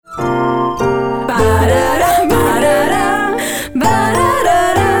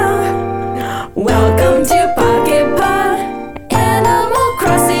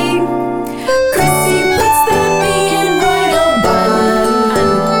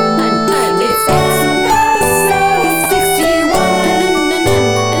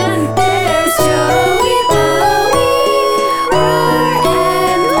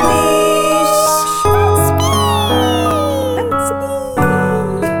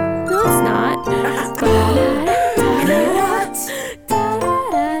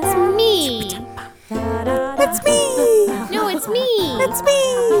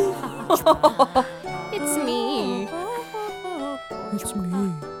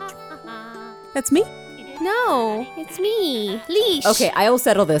That's me? No, it's me. Leash. Okay, I will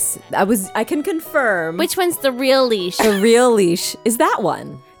settle this. I can confirm. Which one's the real leash? The real leash is that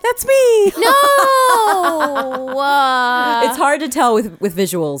one. That's me. No. It's hard to tell with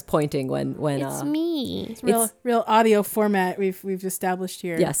visuals pointing when It's me. Real audio format we've established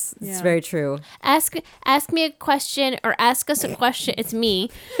here. Yes, it's very true. Ask me a question or ask us a question. It's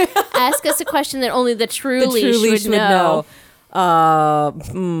me. Ask us a question that only the true leash would know. I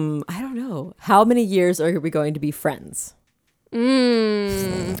don't know. How many years are we going to be friends?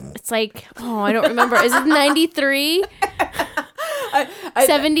 It's like, I don't remember. Is it 93?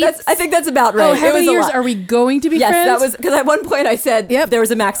 70? I think that's about right. Oh, how many years are we going to be friends? Yes, that was because at one point I said there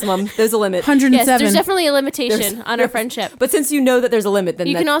was a maximum. There's a limit. 107. Yes, there's definitely a limitation on our friendship. But since you know that there's a limit, then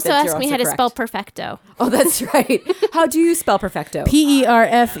you can also ask me how to correct. spell perfecto. Oh, that's right. How do you spell perfecto?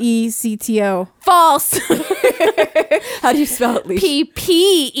 Perfecto. False. How do you spell it, Leash? Perfecto.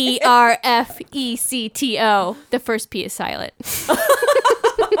 The first P is silent.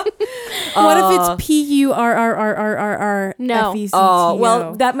 What if it's Purrrrrrrr? No. Oh,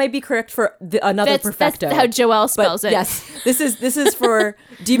 well, that might be correct for another perfecto. That's how Joelle spells it. Yes, this is for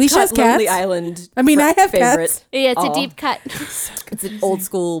deep Leash has cut Lonely cats? Island. I mean, I have favorite. cats. Yeah, it's a deep cut. It's an old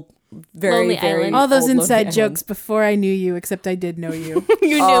school, very Lonely very Island. All those old Lonely inside Island. jokes before I knew you, except I did know you.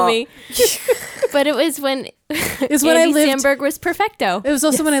 You knew me. But it was when It's when Andy I lived. Samberg was perfecto. It was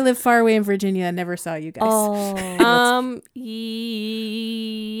also when I lived far away in Virginia and never saw you guys.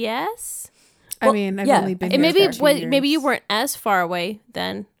 Yes. I mean, I've only been And here for 2 years. maybe you weren't as far away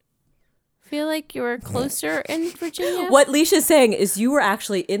then. Feel like you were closer in Virginia. What Leash is saying is you were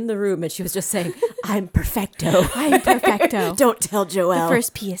actually in the room and she was just saying, I'm perfecto. I'm perfecto. Don't tell Joelle. The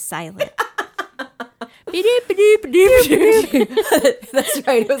first P is silent. That's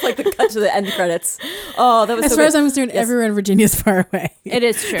right. It was like the cut to the end credits. Oh, that was As so far good. as I'm concerned, everyone in Virginia is far away. It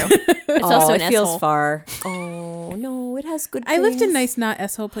is true. It's also an it feels asshole. far. Oh, no, it has good I lived in things. nice, not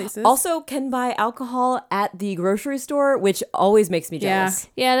asshole places. Also can buy alcohol at the grocery store, which always makes me jealous.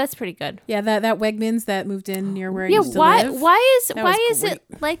 Yeah, that's pretty good. yeah, that Wegmans that moved in near where I Yeah, used to why live. That why was is it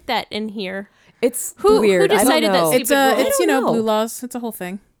like that in here? It's Who weird. decided I that don't know. stupid rule? It's I don't know. blue laws. It's a whole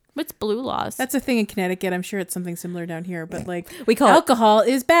thing. What's blue laws? That's a thing in Connecticut. I'm sure it's something similar down here, but like We call it- alcohol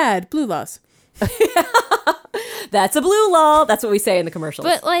is bad. Blue laws. That's a blue law. That's what we say in the commercials.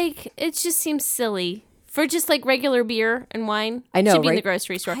 But like, it just seems silly for just like regular beer and wine. I know, should be in right? the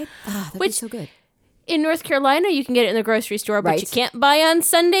grocery store. that'd be Which so good. in North Carolina you can get it in the grocery store, but Right. you can't buy on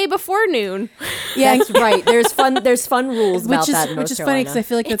Sunday before noon. Yeah, That's right. There's fun rules about that in North which is funny because I Carolina.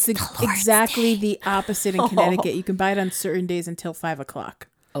 feel like that's exactly the opposite in Connecticut. You can buy it on certain days until 5 o'clock,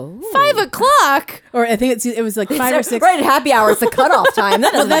 Oh. 5 o'clock. or I think it was like 5 or 6. Right at happy hour, it's the cutoff time.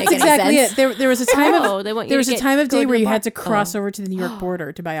 That doesn't That's make any exactly sense. it. There was a time Oh, of they want you there to was a go time of to day the where you bar. had to cross over to the New York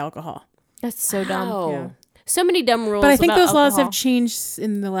border to buy alcohol. That's so dumb. Oh. Yeah. So many dumb rules. But I think about those laws alcohol. have changed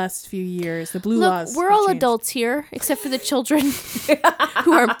in the last few years. The blue Look, laws. we're have all changed. adults here, except for the children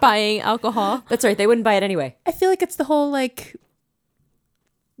who aren't buying alcohol. That's right. They wouldn't buy it anyway. I feel like it's the whole like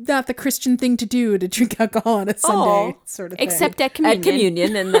not the Christian thing to do to drink alcohol on a Sunday sort of thing. Except at communion. At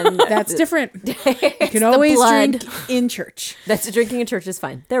communion, and then That's different. You can always blood. drink in church. that's drinking in church is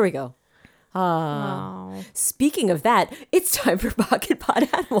fine. There we go. Oh. Speaking of that, it's time for Pocket Pod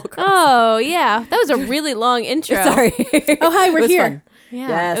Animal Crossing. Oh, yeah. That was a really long intro. Sorry. Oh, hi, It we're was here. fun. Yeah.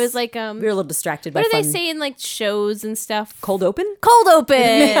 Yes. It was like, We were a little distracted by what do fun. they say in like shows and stuff? Cold open? Cold open.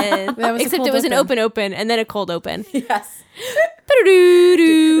 That was a Except cold it was an open. open and then a cold open. Yes.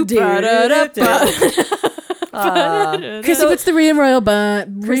 Chrissy puts the brie in royal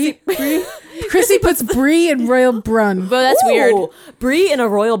bun. Chrissy puts brie in royal brun. Well, that's weird. Brie in a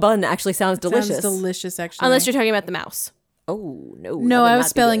royal bun actually sounds delicious. Sounds delicious, actually. Unless you're talking about the mouse. Oh, no. no, that would I not was be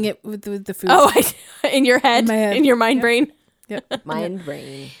spelling good. it with the food. Oh, in your head? In my head. In your mind brain? Yep. Mind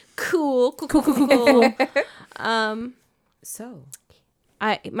brain. Cool. So,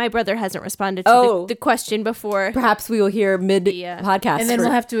 My brother hasn't responded to the question before. perhaps we will hear mid podcast. And then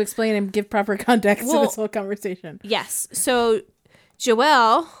we'll have to explain and give proper context to Well- this whole conversation. Yes. So,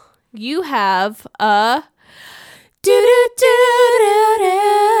 Joelle, you have a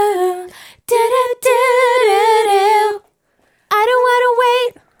I don't want to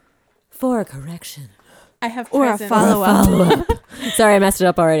wait. for a correction. I have Or a presents. follow-up. Sorry, I messed it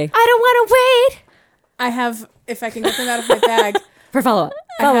up already. I don't want to wait. I have, if I can get them out of my bag, For follow-up.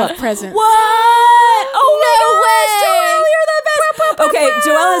 I have presents. What? Oh No my gosh, way. Joelle, you're the best. Okay,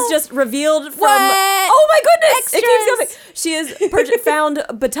 Joelle has just revealed from. What? Oh my goodness, it keeps Extras. coming. She has found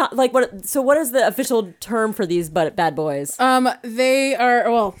baton. Like what? So what is the official term for these bad boys? They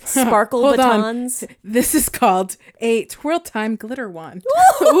are Sparkle hold on. batons. This is called a Twirl Time glitter wand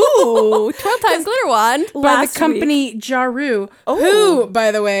Ooh, 12 times glitter wand. by Last the company Jaru, who,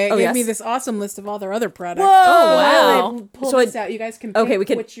 by the way, gave me this awesome list of all their other products. Oh, wow. So pull So this out. You guys can pick we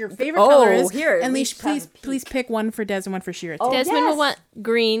can- which your favorite color is. here, And we Leash, each have a please pick one for Des and one for Shira. too. Desmond will want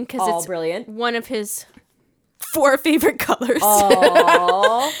green because Oh, it's brilliant. one of his 4 favorite colors.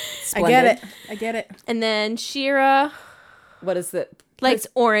 Oh, I get it. And then Shira What is the? likes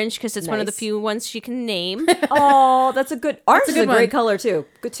orange because it's one of the Nice. few ones she can name. Oh, that's a good. Orange is good a great one. color too.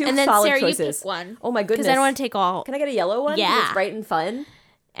 Good, two And then solid Sarah, choices. you pick one. Oh my goodness! Because I don't want to take all. Can I get a yellow one? 'Cause Yeah. it's bright and fun.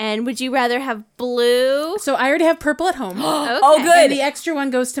 And would you rather have blue? So I already have purple at home. Oh, Okay. good. And the extra one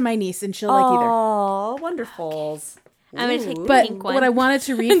goes to my niece, and she'll like either. Oh, wonderfuls. I'm gonna take the But pink one. what I wanted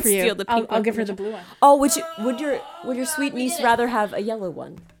to read for you, Steal the pink I'll one give her from the blue one. Oh, would your sweet niece rather have a yellow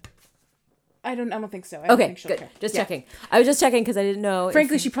one? I don't think so. I don't Okay, think she'll good. care. Just Yeah. checking. I was just checking because I didn't know. if-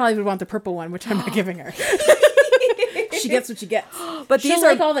 Frankly, she probably would want the purple one, which I'm not giving her. She gets what she gets. but She'll these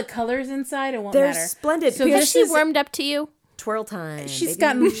are like all the colors inside. It won't they're matter. splendid. So because Has she warmed up to you? twirl time. She's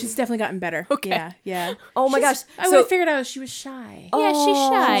baby. she's definitely gotten better. Okay. Yeah. Oh my gosh. I So- would have figured out she was shy. Yeah, she's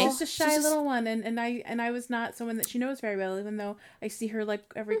shy. She's just a shy little one, and I was not someone that she knows very well, even though I see her like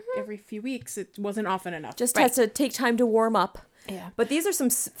every few weeks. It wasn't often enough. Just has to take time to warm up. Yeah. But these are some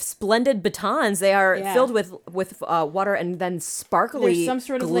splendid batons. They are Yeah. filled with water and then sparkly There's some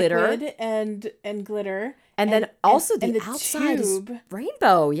sort of glitter. liquid and glitter. And then also and the outside tube. is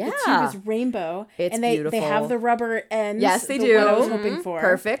rainbow. Yeah. The tube is rainbow. It's and they beautiful. have the rubber ends. Yes, they the do. What I was hoping for.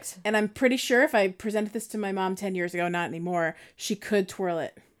 Perfect. And I'm pretty sure if I presented this to my mom 10 years ago, not anymore, she could twirl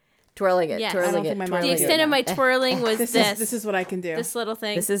it. Twirling it. Yes. Twirling I don't it. think my mom twirling The would it. extent of my twirling was This is what I can do. this little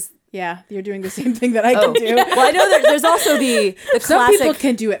thing. This is. Yeah, you're doing the same thing that I can do. Well, I know there's also the Some classic. people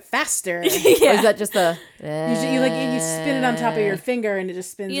can do it faster. Or is that just the? You spin it on top of your finger and it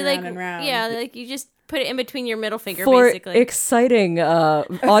just spins you around like and round. yeah, like you just put it in between your middle finger, For basically. exciting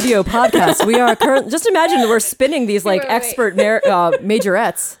audio podcasts, we are just imagine we're spinning these like Wait. expert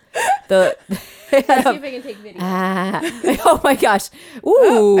majorettes. The Let's see if I can take video. oh my gosh,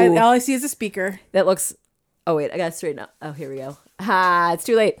 ooh, And all I see is a speaker. that looks. Oh wait, I gotta straighten up. Oh, here we go. Ha! It's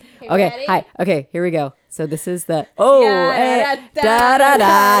too late. Okay, ready? hi. Okay, here we go. So this is the da da da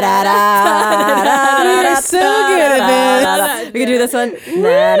da da. We're so good at this. We can do this one. This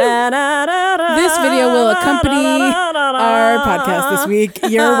video will accompany our podcast this week.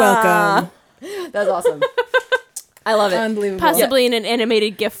 You're welcome. That's awesome. I love it. Unbelievable. Possibly in an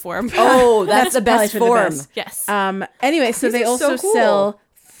animated GIF form. Oh, that's the best probably for the form. best. Yes. Anyway, so These they are so also cool. sell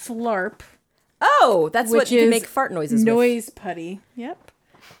Flarp, Oh, that's what which you can is make fart noises with. noise putty. Yep.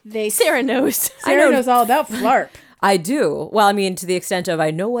 Sarah knows. Sarah know. knows all about Flarp. I do. Well, I mean, to the extent of I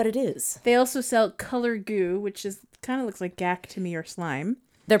know what it is. They also sell Color Goo, which is kind of looks like gack to me or slime.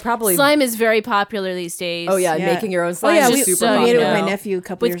 They're probably. Slime is very popular these days. Oh yeah, Yeah. making your own slime Oh yeah, is we super so made it with popular. my nephew a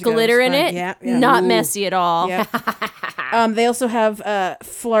couple With years ago. glitter It in was it. fun. Yeah. Not Ooh. messy at all. Yeah. They also have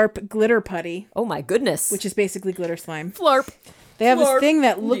Flarp Glitter Putty, Oh my goodness. which is basically glitter slime. Florp. They have Flarp, this thing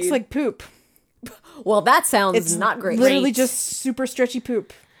that looks indeed. like poop. Well, that sounds It's not great. Literally Great. just super stretchy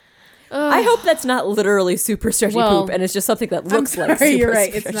poop. I hope that's not literally super stretchy Well, poop, and it's just something that I'm looks sorry, like super you're right.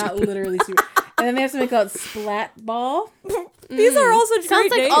 It's stretchy not poop. literally super. And then they have something called Splat Ball. These are also great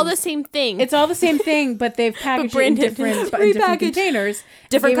Sounds like names. all the same thing. It's all the same thing, but they've packaged it in branded. different Repackaged. containers.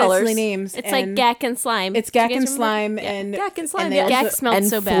 Different Gave it silly colors. names. It's like and gack and slime. It's Do you gack guys and remember? slime Yeah. and Gack and slime. they yeah. also- Gack smells and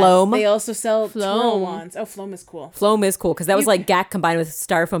so bad. Floam. They also sell twirl Floam. wands. Oh, Floam is cool. Floam is cool because that was like gack combined with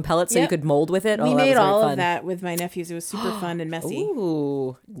styrofoam pellets, so you Yep. could mold with it. We that made was very all fun. of that with my nephews. It was super fun and messy.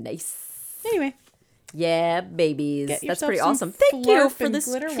 Ooh, nice. Anyway, Yeah, babies. get That's yourself pretty some awesome. Thank you Flarp for and this.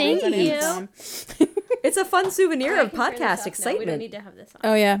 glitter Thank wands on you. Amazon. It's a fun souvenir I of can turn this podcast off now. We excitement. don't need to have this on.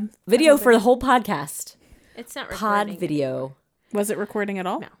 Oh yeah, Video for the whole podcast. It's not Pod recording. video was it recording at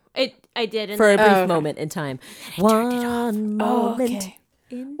all? No. I did. And for a then- brief okay. moment in time. One moment okay.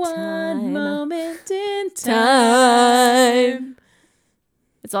 in One time. moment in Time. time.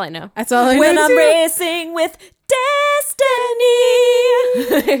 That's all I know. That's all I When know I'm too. racing with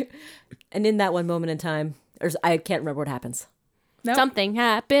destiny. And in that one moment in time, I can't remember what happens. Nope. Something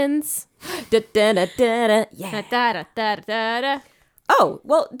happens. Da-da-da-da-da. Da, Yeah. da, da, da, da, da. Oh,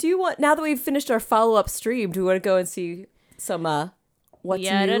 well, do you want, now that we've finished our follow-up stream, do we want to go and see some what's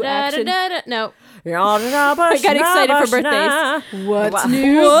Yeah, new da, da, action? da, da. No. I got excited for birthdays. What's Wow.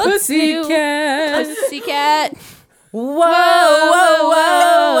 new, What's new? pussycat? Pussycat. Whoa, whoa,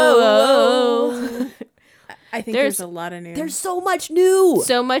 whoa, whoa. I think There's- there's a lot of news. There's so much new.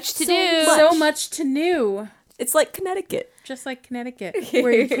 So much to do. so much to new. It's like Connecticut. just like Connecticut,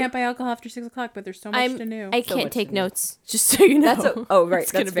 where you can't buy alcohol after 6 o'clock, but there's so much to know. I can't take notes, just so you know. Right.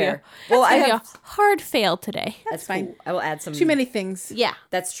 It's That's gonna be fair. Well, I have a hard fail today. That's fine. Cool. I will add some. Too many things. Yeah.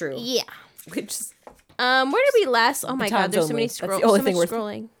 That's true. Yeah. Which is, Where did we last? Oh my God, Batons there's so only. many That's the only thing much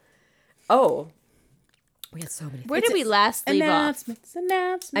worth- scrolling. we had so many. Where did we last leave off?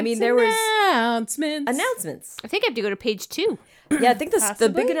 Announcements. I mean, there was announcements. I think I have to go to page 2. Yeah, I think the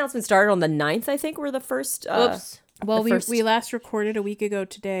Possibly? big announcement started on the 9th, I think, were the first. Oops. Well, the first- we last recorded a week ago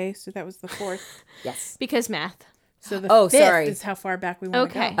today, so that was the 4th. Yes. Because math. So the 5th sorry. is how far back we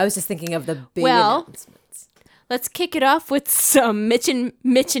want to Okay. go. I was just thinking of the big Well, announcements. Let's kick it off with some Mitch and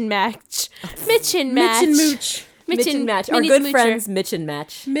match. Mitch and match. Mitch and Mooch. Mitch and Match. Our Minnie's good Moocher. friends, Mitch and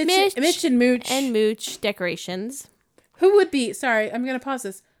Match. Mitch and Mooch. And Mooch decorations. Who would be, sorry, I'm going to pause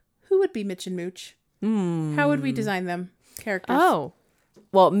this. Who would be Mitch and Mooch? How would we design them? Characters. Oh.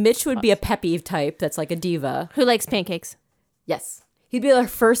 Well, Mitch would be a peppy type that's like a diva. Who likes pancakes? Yes. He'd be our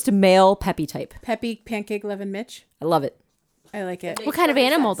first male peppy type. Peppy, Pancake, Levin, Mitch. I love it. I like it. What kind of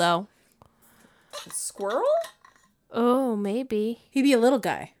animal, though? Squirrel? Oh, maybe. He'd be a little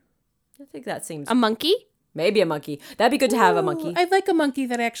guy. I think that seems... A monkey? maybe a monkey. That'd be good to have a monkey. I'd like a monkey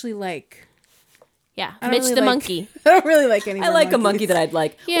that I actually like. Yeah. I don't Mitch really the like- monkey. I don't really like any I more like a monkeys. monkey that I'd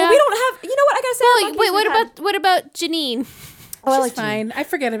like. Yeah. Well, we don't have... You know what? I gotta say... Well, the monkeys wait, we've had- what about Janine? Oh, I She's like fine. I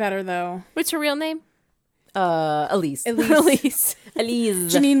forget about her, though. What's her real name? Elise. Elise.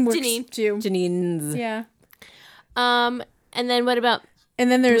 Elise. Janine works Janine. too. Janine's. Yeah. And then what about And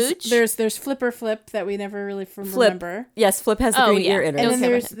then Mooch? there's Flipper Flip that we never really remember. Yes, Flip has the Oh, green yeah. ear in And it. then Okay,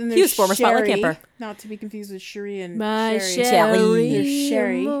 there's, okay. then there's He was former Spotlight Sherry, camper. not to be confused with Sherry and my Sherry. Shelly. There's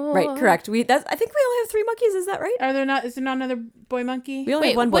Sherry. Right, correct. I think we only have 3 monkeys. Is that right? Is there not another boy monkey? We only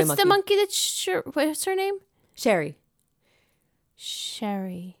Wait, have one boy what's monkey. the monkey what's her name? Sherry.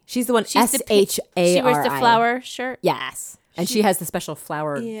 Sherry. She's the one. She's the SHARI. She wears the flower shirt. Yes, and she has the special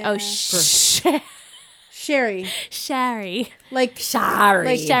flower. Yeah. Oh, Sherry. Sherry. Like Shari.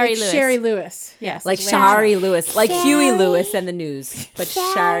 like Sherry like Lewis. Sherry Lewis. Yes. Like Lamb Shari Chop. Lewis, like Huey Lewis and the News, but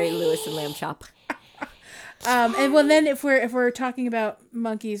Shari Lewis and Lamb Chop. And well, then if we're talking about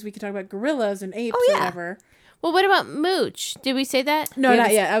monkeys, we could talk about gorillas and apes or yeah. whatever. Well, what about Mooch? Did we say that? No, We not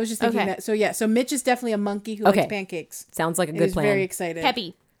haven't- yet. I was just thinking Okay. that. So yeah, so Mitch is definitely a monkey who Okay. likes pancakes. Sounds like a And good he's plan. very excited.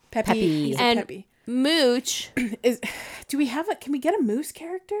 Peppy. Peppy. He's a And Peppy. Mooch. Do we have can we get a moose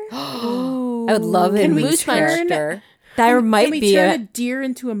character? I would love a Can we moose turn- character. There might Can we be turn a a. deer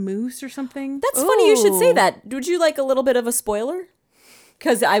into a moose or something? That's funny. You should say Ooh. that. Would you like a little bit of a spoiler?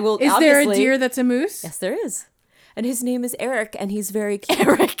 Because I will. Is there a obviously- deer that's a moose? Yes, there is, and his name is Eric, and he's very cute.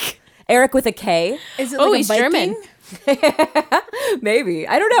 Eric. Eric with a K. Is it Oh, like he's a Viking? German. Maybe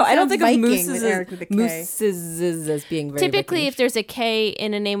I don't know. I don't sounds think of Viking mooses with Eric with a K. mooses as being very Typically, Viking-ish. if there's a K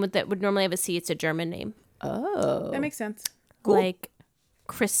in a name that would normally have a C, it's a German name. Oh, That makes sense. Cool. Like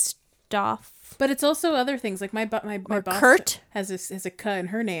Christoph. But it's also other things. Like my boss Kurt? has a K in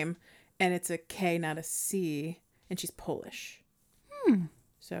her name, and it's a K, not a C, and she's Polish.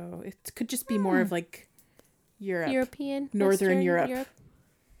 So it could just be more of like Europe. European. Northern Western Europe.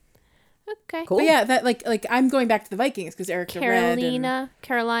 Okay. Cool. But yeah, that like I'm going back to the Vikings because Eric the Red and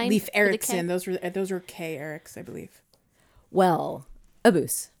Caroline. Leif with a K. Erikson. Those were K Erics, I believe. Well, a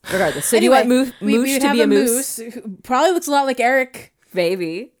moose. Regardless. So Anyway, do you want we Mooch would to have be a moose? who probably looks a lot like Eric,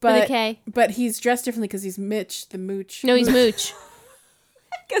 Baby. but a K. but he's dressed differently because he's Mitch the Mooch. No, he's Mooch.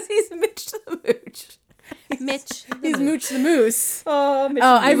 Because he's Mitch the Mooch. Mitch. He's Mooch the Moose. Oh, Mitch.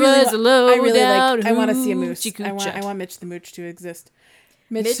 Oh, I really, was low I really down like. I want to see a moose. hoochie I coochie. want Mitch the Mooch to exist.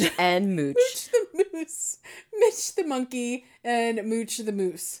 Mitch and Mooch. Mitch the Moose, Mitch the monkey, and Mooch the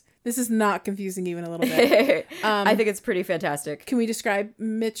Moose. This is not confusing even a little bit. I think it's pretty fantastic. Can we describe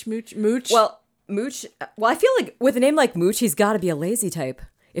Mitch Mooch? Well, Mooch. Well, I feel like with a name like Mooch, he's got to be a lazy type.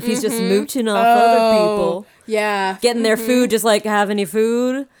 If he's just mooching off other people, yeah. getting their food, just like have any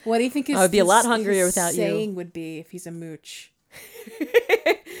food. What do you think his, I would be a lot his hungrier without you. saying would be if he's a mooch?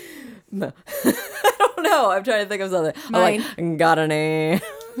 No. I don't know. I'm trying to think of something. Mine. I'm like, got any?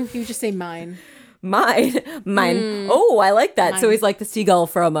 He would just say mine. Mine. Oh, I like that. So Mine. he's like the seagull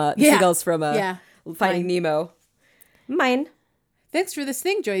from seagulls from Yeah. Finding Nemo. Mine. Thanks for this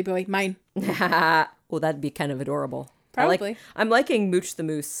thing, Joey Boy. Mine. Well, that'd be kind of adorable. Probably. I'm liking Mooch the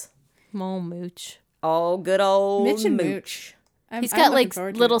Moose. Oh, Mooch. Oh, good old Mitch and Mooch. He's I'm got looking like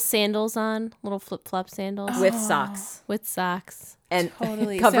forward to little it. sandals on, little flip-flop sandals with socks with socks. and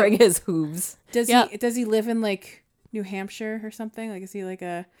Totally. covering So- his hooves. Does Yeah. he live in like New Hampshire or something? Like is he like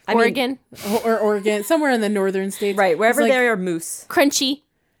a I mean, Oregon. or Oregon, somewhere in the northern states? right, wherever He's like there are moose. Crunchy.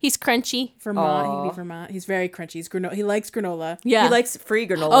 He's crunchy. Vermont. Aw. He'd be Vermont. He's very crunchy. He likes granola. Yeah. He likes free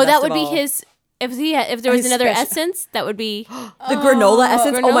granola. Oh, that best would of be all. if there was His another special- essence, that would be The granola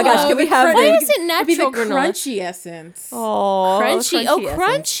essence. Oh my gosh, can we have Why the is it It'd be the natural granola? crunchy essence. Crunchy. Oh, essence.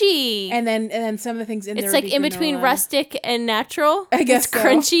 crunchy. And then some of the things in there It's would like be in between granola. rustic and natural. I guess it's so.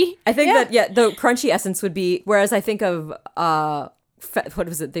 crunchy. I think that the crunchy essence would be. Whereas I think of what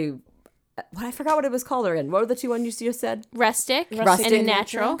was it? I forgot what it was called again. What were the two ones you just said? Rustic, Rustic and and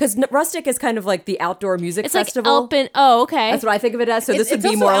natural. Because rustic is kind of like the outdoor music It's festival. like alpine. Oh, okay. That's what I think of it as. So this would it's be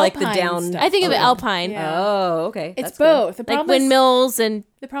also more like the alpine down. stuff. I think of it Okay. alpine. Yeah. Oh, okay. It's That's cool. both. The Like problem is, windmills and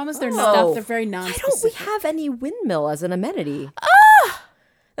the problem is they're Oh. not. They're very Why non-specific. don't we have any windmill as an amenity?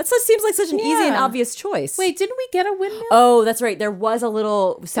 That seems like such an easy and Yeah. obvious choice. Wait, didn't we get a windmill? Oh, that's right. There was a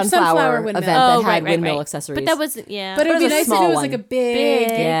little sunflower sunflower windmill. event that Oh, had right, windmill right. accessories. But that wasn't. Yeah. But it would be was a nice if small it was one. like a big.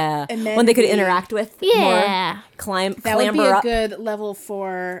 yeah, amenity. one they could interact with. Yeah. more. Climb, That would be clamber a up. good level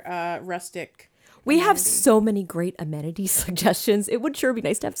for rustic. We have so many great amenity suggestions. It would sure be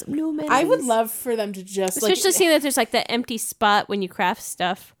nice to have some new amenities. I would love for them to just Especially seeing that there's like that empty spot when you craft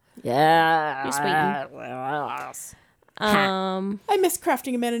stuff. Yeah. Just waiting. I miss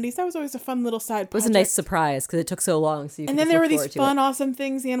crafting amenities. That was always a fun little side project. It was a nice surprise because it took so long. So you And could then just there look were these forward to fun, it. awesome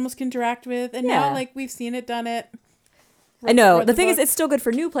things the animals can interact with. And Yeah. now, like, we've seen it, done it. I know. read The the thing is, book. it's still good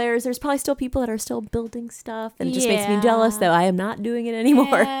for new players. There's probably still people that are still building stuff, and it just makes me jealous that I am not doing it anymore.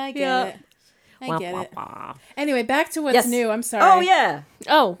 Yeah, I get it. I get it. Anyway, back to what's Yes. new. I'm sorry. Oh yeah.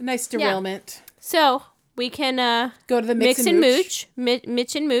 Oh, Nice derailment. so we can Go to the mix and mooch. Mitch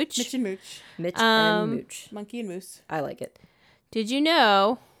and mooch. Mitch and Mooch. Mitch and Mooch. Monkey and Moose. I like it. Did you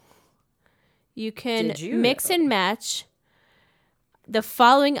know you can Did you mix know? and match the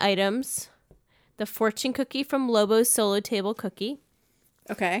following items: the fortune cookie from Lobo's Solo Table Cookie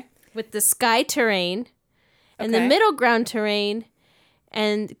Okay. with the sky terrain and the Okay. middle ground terrain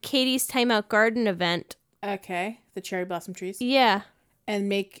and Katie's Timeout Garden event. Okay. The cherry blossom trees. Yeah. And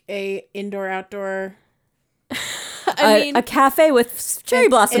make a indoor-outdoor. I mean, a cafe with cherry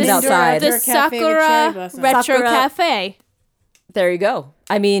blossoms indoor outside. the outdoor cafe with cherry Sakura blossoms. Retro Sakura- Cafe. There you go.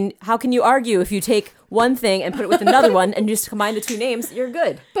 I mean, how can you argue if you take one thing and put it with another one and just combine the two names? You're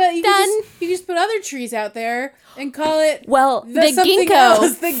good. But you Done. can just put other trees out there and call it Well, The something ginkgo.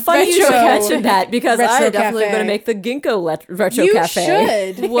 else, the funny you should retro. mention that because Retro I definitely cafe. going to make the ginkgo retro You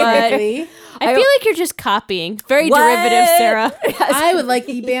cafe. should. What? technically. I feel like you're just copying. Very What? derivative, Sarah. I would like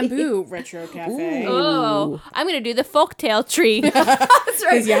the bamboo retro cafe. Oh, I'm going to do the folktale tree. That's right.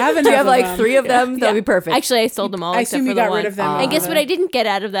 Because you have Do you enough have of like them. 3 of them? That'd be perfect. Actually, I sold them all. I except assume for you the got one. rid of them. And guess what I didn't get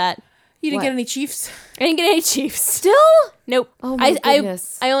out of that? You didn't What? get any chiefs? I didn't get any Chiefs. Still? Nope. Oh my I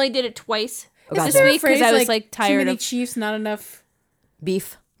goodness. I only did it twice gotcha. this Is there week because I was like too tired many of. chiefs, not enough.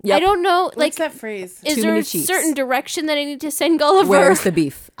 Beef. I Yep. don't know. What's Like, that phrase? is Too there many a Chiefs. certain direction that I need to send Gulliver? Where's the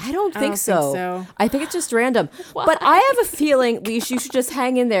beef? I don't think don't so. think so. I think it's just random. But I have a feeling you should just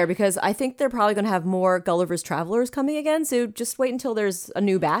hang in there because I think they're probably going to have more Gulliver's Travelers coming again. So just wait until there's a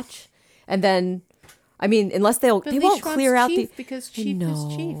new batch, and then, I mean, unless they But won't Leash clear wants out Chief the. because Chief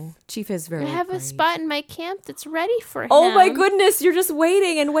is Chief. Chief is very. I have a great. spot in my camp that's ready for him. Oh my goodness! You're just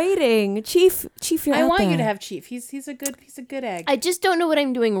waiting and waiting, Chief. You're I out want you there. to have Chief. He's a good egg. I just don't know what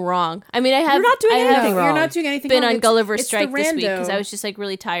I'm doing wrong. I mean, I have. You're not doing I anything have wrong. You're not doing anything been wrong. on It's- Gulliver's it's the strike this week because rando. I was just like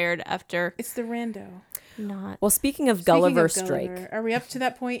really tired after It's the rando. not. Well, speaking of Speaking Gulliver of Strike, Gulliver, are we up to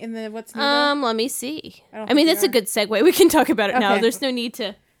that point in the what's new? though? Let me see. I don't I mean, think that's a we good segue. We can talk about it now. Okay. There's no need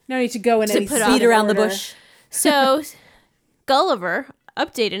to. No need to go in any put speed on beat around the order. bush. So, Gulliver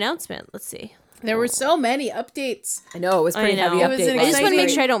update announcement. Let's see. There were so many updates, I know it was pretty I know. heavy It was update. an I just want to make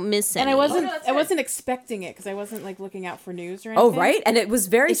exciting- sure I don't miss any. and I wasn't expecting it because I wasn't like looking out for news or anything. Oh right, and it was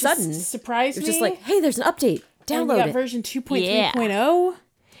very It just sudden. surprised It me. was just like, hey, there's an update. and we Download got it. version 2.3.0.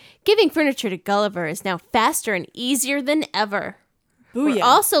 Giving furniture to Gulliver is now faster and easier than ever. We're Booyah.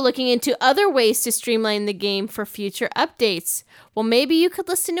 also looking into other ways to streamline the game for future updates. Well, maybe you could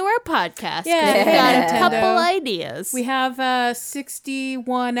listen to our podcast. 'cause Yeah, we've got a Nintendo. couple ideas. We have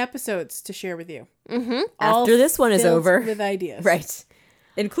 61 episodes to share with you. Mm-hmm. After this one is over. with ideas. Right.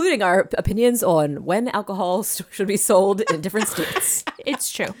 Including our opinions on when alcohol should be sold in different states.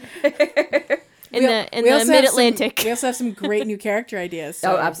 It's true. In the We also have Mid Atlantic. We also have some great new character ideas.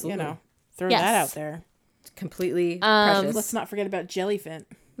 So, Oh, absolutely. You know, throw Yes. that out there. Completely precious. Let's not forget about Jellyfin.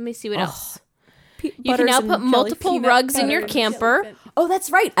 Let me see what else. You can Butters now and put jelly multiple peanut rugs in butter your and camper. Oh, that's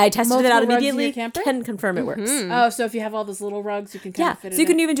right. I tested it Multiple out rugs in your immediately. camper? Can confirm it works. Oh, so if you have all those little rugs, you can kind Yeah, of fit so it you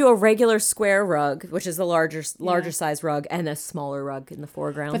can in. even do a regular square rug, which is the larger size rug, and a smaller rug in the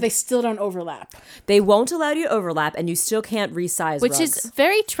foreground. But they still don't overlap. They won't allow you to overlap, and you still can't resize Which rugs. is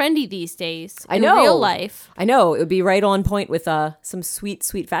very trendy these days. I in know. real life. I know. It would be right on point with some sweet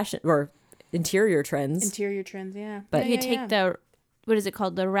fashion or interior trends. Interior trends, yeah. But- yeah, You could take the, what is it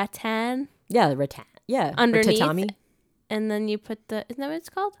called? The rattan? Yeah, the rattan. Yeah, underneath. Or tatami. And then you put the, isn't that what it's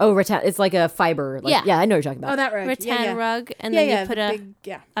called? Oh, rattan. It's like a fiber. Like, Yeah. I know what you're talking about. Oh, that rug. Rattan rug. And Yeah, then yeah, you put the a, big,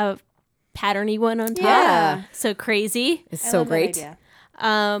 yeah. a patterny one on top. Yeah. So crazy. It's I so love that great. idea.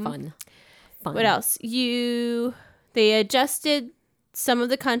 Fun. What else? They adjusted some of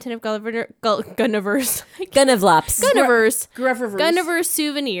the content of Gunniver's Gunnivlaps. Gunniver's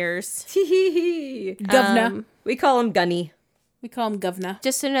souvenirs. Govna. We call him Gunny. We call him Govna.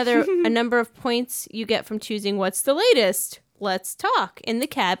 Just a number of points you get from choosing what's the latest. Let's talk in the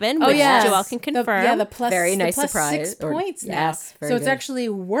cabin, which Joelle can confirm. The plus, Very nice the plus surprise. 6 points now. Yes, very so it's good. actually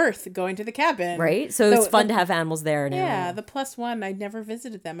worth going to the cabin. Right? So it's fun to have animals there now. Yeah, the +1, I never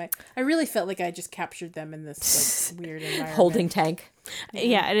visited them. I really felt like I just captured them in this like weird environment. Holding tank.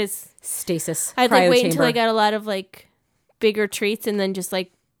 Yeah, it is. Stasis. I'd cryo wait chamber. until I got a lot of like bigger treats and then just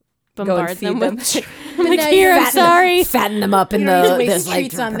like bombard feed them them. with. But like, now here, you're I'm sorry. Fatten them up in You don't need to the waste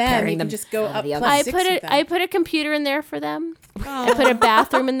treats on them. You can just go up plus I 6 put with them. I put a computer in there for them. I put a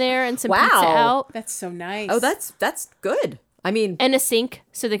bathroom in there and some pizza out That's so nice. Oh, that's good. I mean, and a sink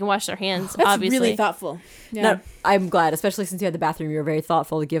so they can wash their hands. That's obviously, really thoughtful. Yeah. no, I'm glad, especially since you had the bathroom, you were very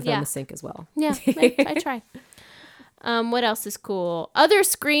thoughtful to give them Yeah. a sink as well. Yeah, I try. What else is cool? Other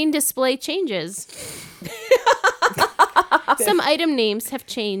screen display changes. Some item names have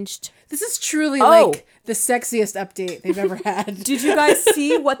changed. This is truly Oh. like the sexiest update they've ever had. Did you guys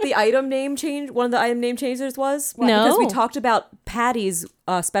see what the item name change? One of the item name changes was No. because we talked about Patty's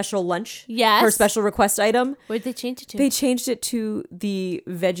special lunch. Yes. Her special request item. What did they change it to? They changed it to the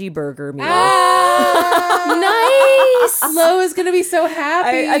veggie burger meal. Nice. Lo is gonna be so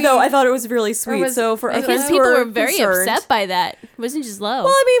happy. I know. I thought it was really sweet. was- So for I us guess Because who people were were very concerned- upset by that. It wasn't just low.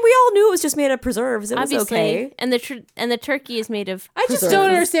 Well, I mean, we all knew it was just made of preserves. It obviously. was okay. And the turkey is made of. I just Preserves. don't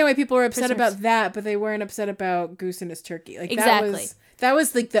understand why people were upset Preserves. about that, but they weren't upset about Goose and his turkey. Like Exactly. that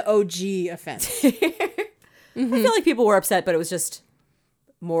was like the OG offense. I feel like people were upset, but it was just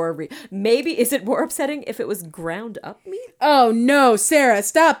more. Maybe is it more upsetting if it was ground up meat? Oh no, Sarah,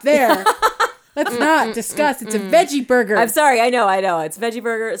 stop there. Let's not discuss. It's a veggie burger. I'm sorry. I know. It's veggie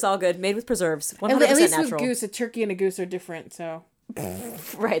burger. It's all good. Made with preserves. 100% At least natural. with Goose, a turkey and a goose are different. So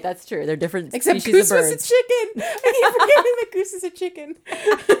Right. That's true. They're different except species Goose of was a birds. chicken. I keep forgetting that Goose is a chicken.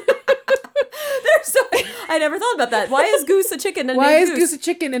 They're so. I never thought about that. Why is Goose a chicken? And Why named is Goose a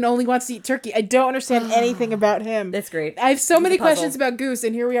chicken and only wants to eat turkey? I don't understand anything about him. That's great. I have so many a puzzle. questions about Goose,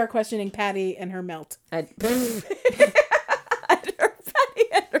 and here we are questioning Patty and her melt. And her Patty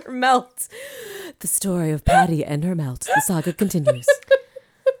and her melt. The story of Patty and her melt. The saga continues.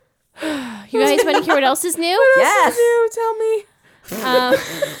 You guys want to hear what else is new? Yes. You tell me.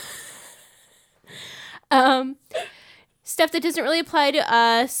 Stuff that doesn't really apply to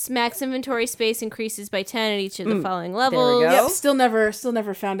us. Max inventory space increases by 10 at each of the following levels. go. Yep, still never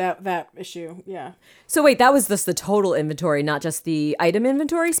found out that issue. Yeah. So wait, that was just the total inventory, not just the item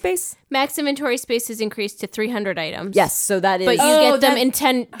inventory space? Max inventory space is increased to 300 items. Yes. So that is. But you Oh, get them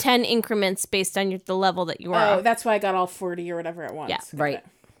that- in 10 increments based on the level that you are. Oh, that's why I got all 40 or whatever at once. Yeah. Right.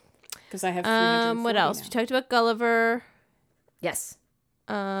 Because I have 340 what else? now. We talked about Gulliver. Yes.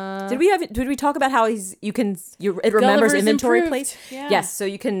 Did we talk about how it remembers Gulliver's inventory improved. place? Yeah. Yes. So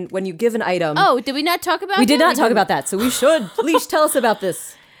you can, when you give an item. Oh, did we not talk about we did him? not talk about that. So we should. Leash, tell us about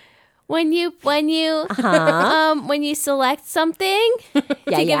this. When you when you select something to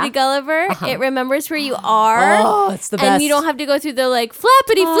give yeah. to Gulliver, it remembers where you are. Oh, it's the best. And you don't have to go through the like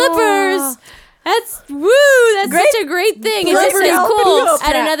flappity flippers. That's such a great thing. It just Flippity says floppity cool. flip Add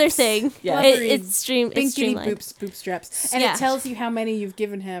straps. anots thing. Yeah. It's Binkity streamlined. boop straps. And Yeah. it tells you how many you've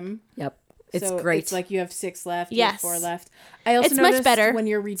given him. Yep. It's So great. It's like you have 6 left, you have Yes. 4 left. I also It's much noticed better. when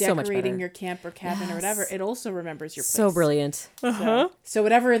you're So much redecorating better. your camp or cabin or whatever, it also remembers your place. so brilliant. So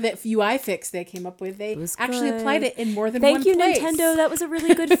whatever that UI fix they came up with, they was actually good. applied it in more than one Thank you, place. Nintendo. That was a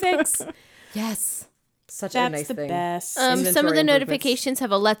really good fix. Yes. Such a That's nice the thing. best. Some of Inventory the improvements. notifications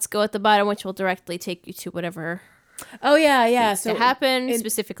have a let's go at the bottom, which will directly take you to whatever Oh yeah. So to happen, in-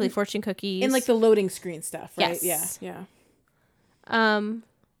 specifically fortune cookies. in like the loading screen stuff, right? Yes. Yeah.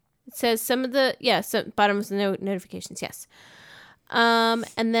 It says some of the bottom of the notifications, yes.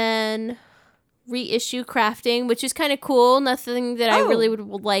 And then reissue crafting, which is kind of cool. Nothing that I really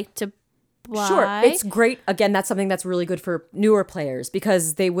would like to buy. Sure. It's great. Again, that's something that's really good for newer players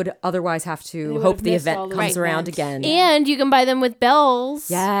because they would otherwise have to would hope have the missed all event those comes around events. again. And you can buy them with bells.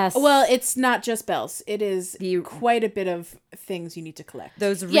 Yes. Well, it's not just bells. It is quite a bit of things you need to collect.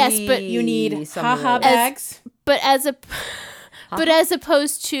 those Yes, but You need some haha of those. bags. But as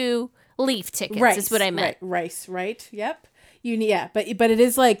opposed to leaf tickets is what I meant. Right, rice, right? Yep. You need but it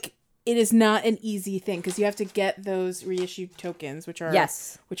is like it is not an easy thing because you have to get those reissue tokens, which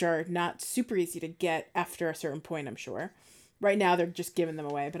are not super easy to get after a certain point, I'm sure. Right now, they're just giving them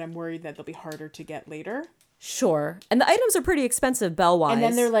away, but I'm worried that they'll be harder to get later. Sure. And the items are pretty expensive bell-wise. And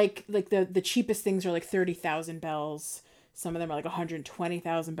then they're like the cheapest things are like 30,000 bells. Some of them are like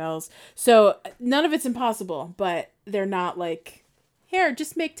 120,000 bells. So none of it's impossible, but they're not like, here,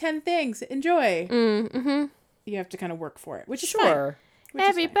 just make 10 things. Enjoy. Mm-hmm. You have to kind of work for it, which is sure. Fine.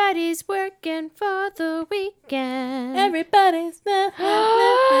 Everybody's working for the weekend. Everybody's...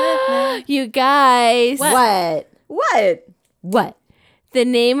 You guys. What? The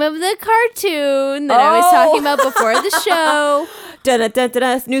name of the cartoon that I was talking about before the show.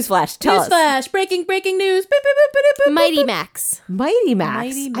 Newsflash. Tell us. Newsflash. Breaking news. Mighty Max. Mighty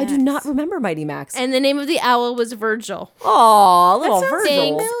Max. Mighty I do Max. not remember Mighty Max. And the name of the owl was Virgil. Aw, little Virgil.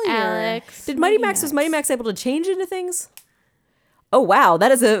 Thanks, familiar. Alex. Was Mighty Max able to change into things? Oh, wow.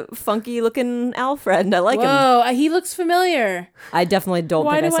 That is a funky looking Alfred. I like him. Whoa, he looks familiar. I definitely don't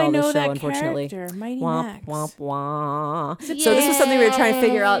Why think do I saw I know this show, that unfortunately. character? Mighty Womp, Max. womp, womp. So this was something we were trying to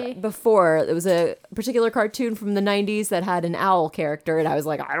figure out before. There was a particular cartoon from the 90s that had an owl character, and I was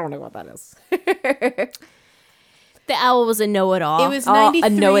like, I don't know what that is. The owl was a know-it-all. It was 93 a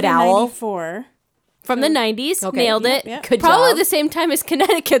know-it to owl? 94. from the 90s. Okay. Nailed it. Yep. Good Probably job. the same time as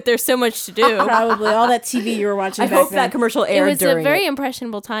Connecticut. There's so much to do. Probably all that TV you were watching I back hope then. that commercial It aired was a during very it.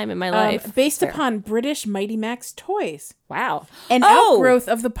 impressionable time in my life. Based upon British Mighty Max toys. Wow. An outgrowth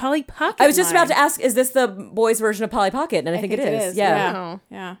of the Polly Pocket I was just about to line. ask, is this the boys' version of Polly Pocket? And I think it is. Yeah. Oh.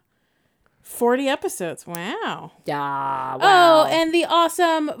 Yeah. 40 episodes. Wow. Yeah. Oh, Wow. and the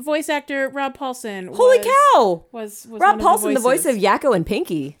awesome voice actor Rob Paulson. Holy was, cow. Was Rob one Paulson, the voice voices. of Yakko and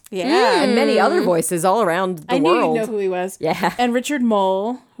Pinky. Yeah. And many other voices all around the I knew world. you'd know who he was. Yeah. And Richard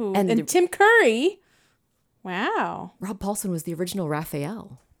Mole. And And Tim Curry. Wow. Rob Paulson was the original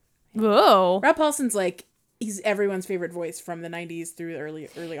Raphael. Whoa. Rob Paulson's like, he's everyone's favorite voice from the 90s through the early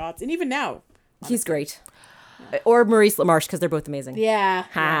aughts. And even now. He's great. Or Maurice LaMarche, because they're both amazing. Yeah.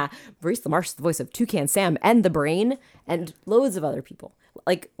 Ha. Maurice LaMarche is the voice of Toucan Sam and The Brain and loads of other people.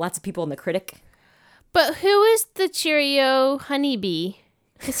 Like lots of people in The Critic. But who is the Cheerio honeybee?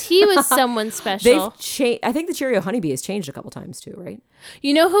 Because he was someone special. They've changed. I think the Cheerio Honeybee has changed a couple times too, right?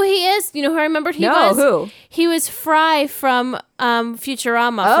 You know who he is? You know who I remembered he No, was? who? He was Fry from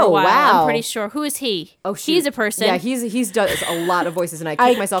Futurama for a Oh, while. wow. I'm pretty sure. Who is he? Oh, shoot. He's a person. Yeah, he's done a lot of voices, and I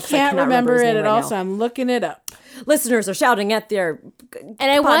kick I myself because I can't cannot remember his it name at right all, now. so I'm looking it up. Listeners are shouting at their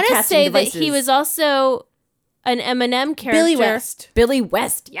And I want to podcasting say devices. that he was also an Eminem character. Billy West. Billy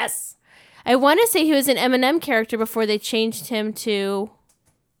West. Yes. I want to say he was an Eminem character before they changed him to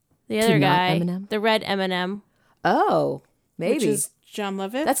the other not guy, Eminem? the red Eminem, Oh, maybe Which is John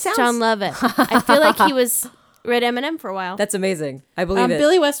Lovitz. that sounds. John Lovett. I feel like he was red Eminem for a while. That's amazing. I believe it.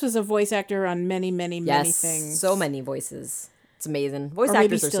 Billy West was a voice actor on many, many, many yes, things. so many voices. It's amazing. Voice Or maybe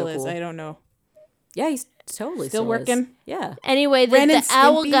actors are still so is. cool. I don't know. Yeah, he's totally Still is. working? Yeah. Anyway, Ren the and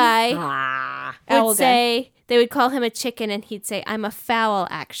owl Stimpy? guy Ah. Owl would guy. say they would call him a chicken, and he'd say, "I'm a fowl,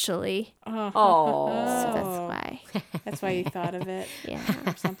 actually." Oh. So that's why. That's why you thought of it Yeah,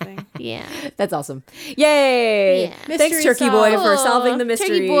 or something. yeah. That's awesome. Yay! Yeah. Thanks, Mystery Turkey Boy, solved. for solving the mystery.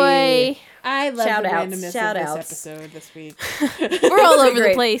 Turkey boy. I love Shout the outs, randomness shout of this outs. episode this week. We're all over the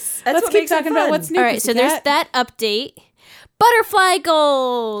Great. place. That's Let's what keep makes it talking about fun. what's new. All right, so there's Pussycat. that update. Butterfly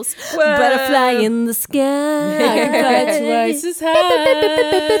goals. Whoa. Butterfly in the sky. Fly twice as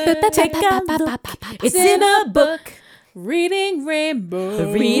high. Take a look. It's in a book. Reading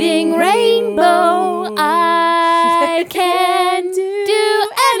Rainbow. Reading Rainbow. I can do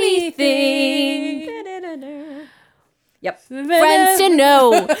anything. Yep. Friends to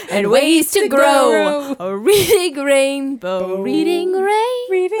know and ways to grow. Reading Rainbow. Reading Rainbow.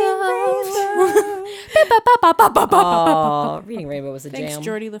 Oh, Reading Rainbow was a Thanks, jam.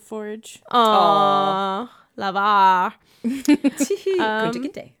 Geordie LaForge. Aww. Lava. Kunta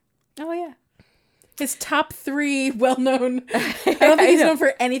Kinte. Oh, yeah. His top 3 well-known. I don't think he's known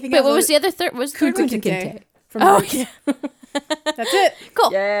for anything Wait, else. what was the other third? Was the third one? Kunta Kinte. From Oh, Roots. yeah. That's it.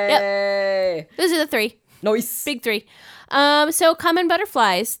 Cool. Yep. Yay. Those are the 3. Nice. Big 3. So common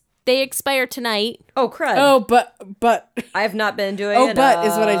butterflies. They expire tonight. Oh, crud. Oh, but. I have not been doing Oh, it. but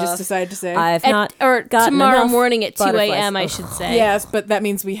is what I just decided to say. I've not. Or gotten tomorrow enough morning at 2 butterflies. a.m., I Ugh. should say. Yes, but that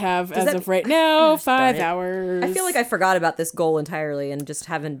means we have, as that- of right now, 5 it. hours. I feel like I forgot about this goal entirely and just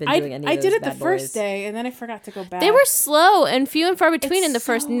haven't been doing any of I those did it the bad first boys. day, and then I forgot to go back. They were slow and few and far between It's in the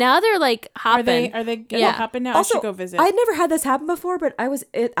first. so- Now they're like hopping. Are they Yeah. hopping now? Also, I should go visit. I'd never had this happen before, but I was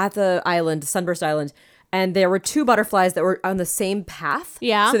at the island, Sunburst Island, and there were 2 butterflies that were on the same path.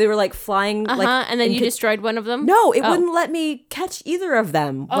 Yeah. So they were like flying and then you destroyed one of them? No, it wouldn't let me catch either of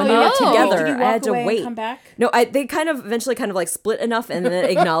them when they were yeah. together. Did you walk I had to away and wait. come back? No, they kind of eventually kind of like split enough and then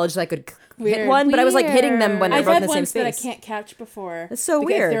acknowledged I could hit Weird. one, but I was like hitting them when they I've were both had in the same ones that I space. can't catch before. That's so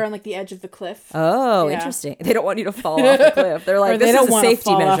because weird. They're on like the edge of the cliff. Oh, Yeah. interesting. They don't want you to fall off the cliff. They're Or like, they this don't is a want to safety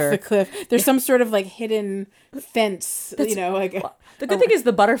fall measure. off the cliff. There's some sort of like hidden fence, like The good thing is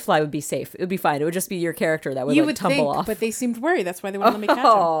the butterfly would be safe. It would be fine. It would just be your character that would you like would tumble think, off. but they seemed worried. That's why they wouldn't let me catch them.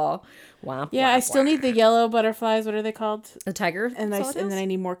 Oh, wow. Yeah, I still need the yellow butterflies. What are they called? a tiger. And swordtails? then I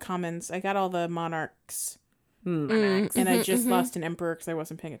need more commons. I got all the monarchs, Hmm. and I just lost an emperor because I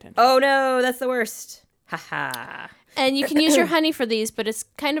wasn't paying attention. Oh no, that's the worst. Haha. And you can use your honey for these, but it's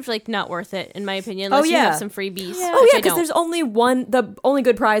kind of like not worth it, in my opinion, unless you yeah. have some freebies. Yeah. Oh which yeah, I because don't. there's only one. The only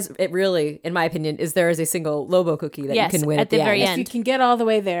good prize, it really, in my opinion, is there is a single Lobo cookie that Yes, you can win at at the the very end. If you end. can get all the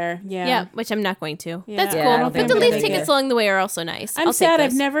way there, yeah. Yeah, which I'm not going to. Yeah. That's Yeah, cool. I don't But think the I'm leaf gonna tickets make it. along the way are also nice. I'm I'll sad take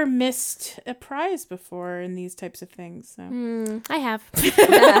I've those. never missed a prize before in these types of things. So. I have.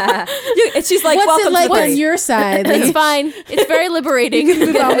 And she's like, What's welcome it like to the on party. your side? It's fine. It's very liberating.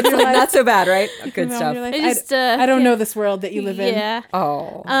 It's like, not so bad, right? Good Move on stuff. with your life. I just, I don't know this world that you live in. Yeah.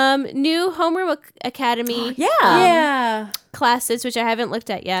 Oh. New Homeroom Academy Yeah. Yeah. classes, which I haven't looked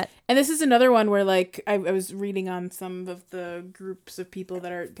at yet. And this is another one where, like, I was reading on some of the groups of people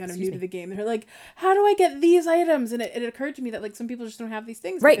that are kind of new to the game. They're like, how do I get these items? And it occurred to me that, like, some people just don't have these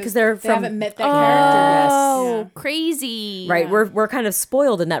things. Right, 'cause they're they from- haven't met that character. Oh, Yeah. crazy. Right, we're kind of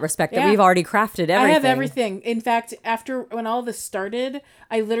spoiled in that respect that Yeah. we've already crafted everything. I have everything. In fact, after when all this started,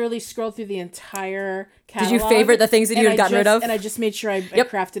 I literally scrolled through the entire catalog. you favorite the things that you and had gotten I rid just- of? And I just made sure I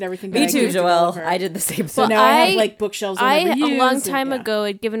Yep. crafted everything. Me that I too, used to go Joelle. over. I did the same So thing. now I I- have like bookshelves I, I never a long used, time and- ago,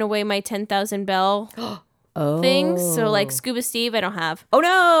 had given away my 10,000 bell Oh. things. So, like, Scuba Steve, I don't have. Oh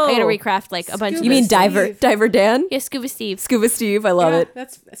no! I gotta recraft, like, a bunch of You mean those. Steve. Diver Dan? Yeah, Scuba Steve. Scuba Steve, I love Yeah, it.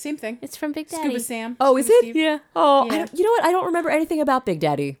 that's the same thing. It's from Big Daddy. Scuba Sam. Oh, is Scuba it? Steve. Yeah. Oh, Yeah. you know what? I don't remember anything about Big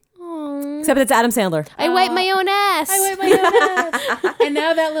Daddy Aw. except it's Adam Sandler. I wipe my own ass. I wipe my own ass. And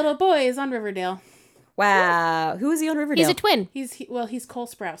now that little boy is on Riverdale. Wow, who is he on Riverdale? He's a twin. He's Cole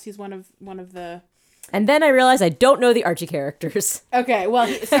Sprouse. He's one of the. And then I realized I don't know the Archie characters. Okay, well,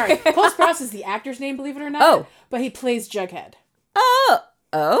 sorry. Cole Sprouse is the actor's name, believe it or not. Oh. But he plays Jughead.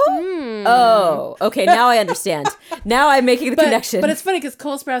 Oh, okay. Now I understand. Now I'm making the connection. But it's funny because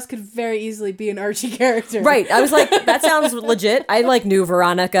Cole Sprouse could very easily be an Archie character. right. I was like, that sounds legit. I like knew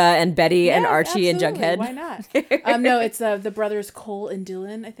Veronica and Betty and Yeah, Archie and absolutely. Jughead. Why not? No, it's the brothers Cole and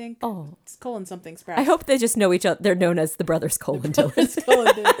Dylan, I think. Oh. It's Cole and something Sprouse. I hope they just know each other. They're known as the brothers Cole and Dylan. It's Cole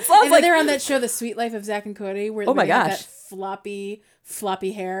and Dylan. And then like- they're on that show, The Sweet Life of Zach and Cody, where Oh my they have gosh. that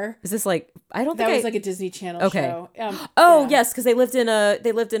floppy hair. Is this like? I don't That think was like a Disney Channel Okay. show. Oh yeah. yes, because they lived in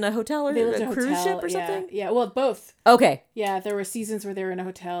a hotel or They lived in a a cruise hotel, ship or yeah. something. Yeah, well, both. Okay. Yeah, there were seasons where they were in a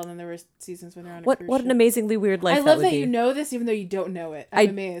hotel, and then there were seasons where they were on a What cruise what an ship. amazingly weird life I love would that be. you know this, even though you don't know it. I I'm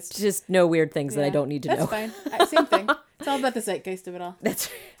amazed. just know weird things that I Yeah. don't need to That's know. fine. Same thing. It's all about the zeitgeist of it all. That's.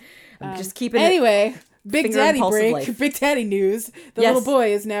 I'm just keeping it. Anyway, Big finger on Daddy pulse of break. life. Big Daddy news. The Yes. little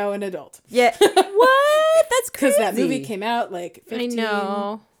boy is now an adult. Yeah. What? That's crazy. Because that movie came out like 15 I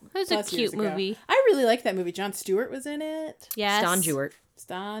know. That was a plus years cute ago. movie. I really like that movie. Jon Stewart was in it. Yes. Don Jewart.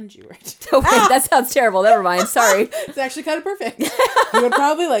 Stan Jewart. Oh wait, that sounds terrible. Never mind. Sorry. It's actually kind of perfect. You would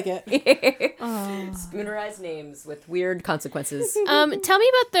probably like it. Spoonerized names with weird consequences. Tell me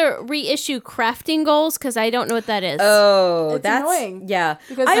about the reissue crafting goals, because I don't know what that is. Oh, It's that's annoying. Yeah.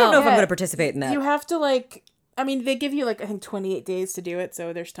 Because I don't know if I'm yeah, going to participate in that. You have to like. I mean, they give you like I think 28 days to do it,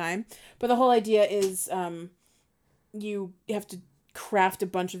 so there's time. But the whole idea is, you have to craft a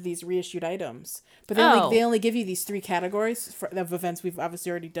bunch of these reissued items. But they only give you these 3 categories of events we've obviously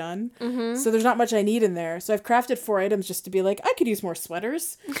already done. Mm-hmm. So there's not much I need in there. So I've crafted 4 items just to be like, I could use more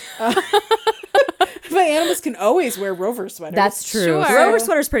sweaters. My animals can always wear Rover sweaters. That's true. Sure. The Rover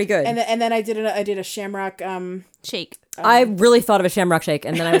sweater's pretty good. And then I did a Shamrock. Shake. I really thought of a Shamrock Shake,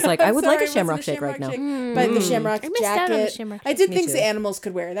 and then I was like, I would like Sorry, a it Shamrock wasn't Shake right now. But the Shamrock I missed out on the jacket. Shamrock I Shake. did Me things too. the animals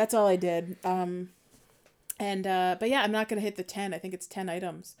could wear. That's all I did. But yeah, I'm not gonna hit the 10. I think it's 10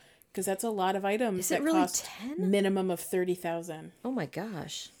 items because that's a lot of items. Is it that really cost 10? minimum of 30,000. Oh my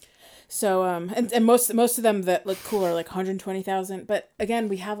gosh. So and most of them that look cool are like 120,000. But again,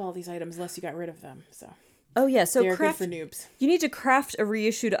 we have all these items unless you got rid of them. So Oh yeah, so they're craft. good for noobs. You need to craft a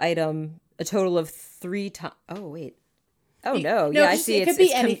reissued item a total of 3 times. Oh wait. Oh no. No, Yeah, I just- see. It could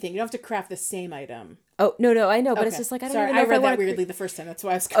be anything. You don't have to craft the same item. Oh no, I know, but it's Okay. just like I don't Sorry, even know I if read I that want to. weirdly the first time. That's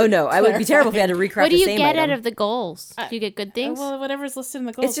why I was. Oh no, I would be terrible if I had to recraft What do the you same get item. out of the goals? Do you get good things? Well, whatever's listed in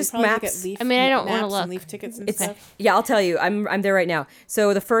the goals. It's just you probably maps. Get leaf, I mean, I don't wanna maps and look. leaf tickets and It's stuff. yeah, I'll tell you. I'm there right now.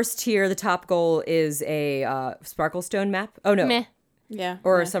 So the first tier, the top goal is a Sparkle Stone map. Oh no, Meh. Yeah.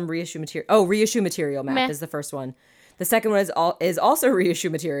 or yeah. some reissue material. Oh, reissue material map Meh. is the first one. The second one is also reissue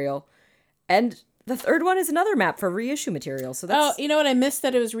material, and the third one is another map for reissue material. So Oh, that's you know what? I missed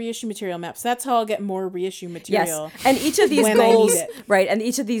that it was reissue material maps. That's how I'll get more reissue material. yes. And each of these When I need goals, it. right? And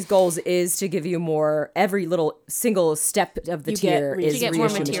each of these goals is to give you more. Every little single step of the You get tier reissue is You get more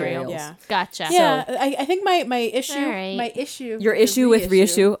reissue material. materials. Yeah. Gotcha. Yeah, I think my issue, All right. my issue, Your with issue with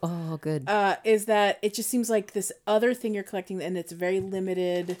reissue. Oh, good. is that it just seems like this other thing you're collecting, and it's very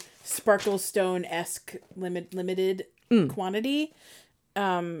limited, Sparkle Stone-esque limited Mm. quantity.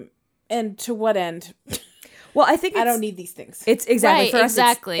 And to what end? Well, I think I it's- don't need these things It's exactly Right, for us.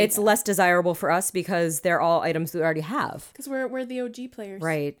 exactly. It's less desirable for us because they're all items we already have. because we're the OG players,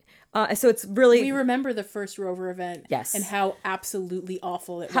 Right. So it's really We remember the first Rover event, Yes. and how absolutely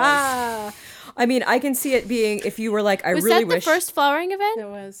awful it was. Ah, I mean, I can see it being if you were like, I Was really that the wish first flowering event? That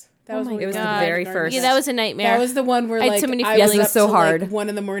was that Oh was my when we It was the went to God. very Garden first. Yeah, that was a nightmare. That was the one where I had like so many I feelings. was Yes, up it's so till, hard. like 1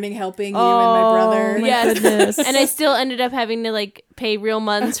 a.m. helping you and my brother. Yes. goodness. And I still ended up having to like pay real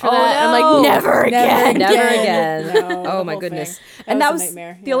months for Oh, that. I'm no. like, never again. Never again. No, Oh the my whole goodness. thing. And that was a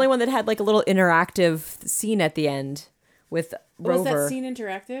nightmare. the only one that had like a little interactive scene at the end with Was Rover. that scene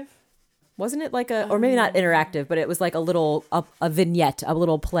interactive? Wasn't it like a, or maybe not interactive, but it was like a little, a vignette, a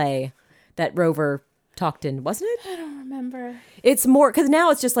little play that Rover talked in, wasn't it? I don't remember. It's more, because now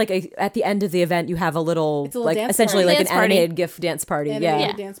it's just like at the end of the event, you have a little, It's a little like dance essentially party. like Dance an party. animated GIF dance party. And Yeah.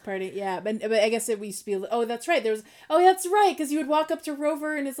 a dance party. Yeah, but I guess it we used to be. Oh, that's right. There was. Oh, that's right. Because you would walk up to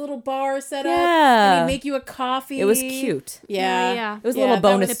Rover in his little bar set up, Yeah. and he'd make you a coffee. It was cute. Yeah, Yeah. It was a Yeah, little that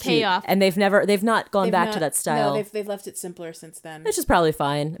bonus was the cute. payoff. And they've not gone They've back not- to that style. No, they've left it simpler since then. Which is probably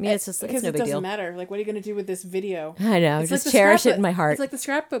fine. I mean, it's just, it's because no it big doesn't deal. matter. Like, what are you going to do with this video? I know. It's Just the cherish it scrapbook- in my heart. It's like the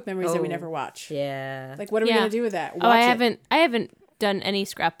scrapbook memories that we Oh. never watch. Yeah. Like, what are we Yeah. going to do with that? Oh, I Watch it. haven't done any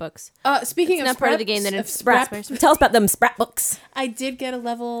scrapbooks. Speaking It's of not part of the game that of it's scrap, Tell us about them scrapbooks. I did get a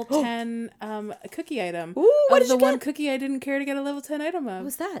level 10 cookie item. Ooh, what Of did the you one get? cookie I didn't care to get a level 10 item of. What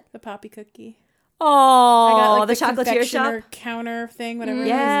was that? The poppy cookie. I Oh, got like the chocolatier shop. confectioner counter thing, whatever.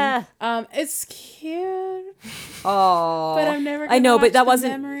 Yeah. It is. It's cute, Oh, but I'm never. I know, gonna but that watch the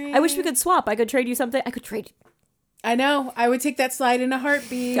wasn't. memory. I wish we could swap. I could trade you something. I could trade. I know. I would take that slide in a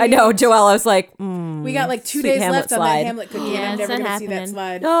heartbeat. I know, Joelle. I was like, We got like 2 Sweet days Hamlet left on slide. that Hamlet cookie, Yeah, and I'm it's never not gonna see that happening.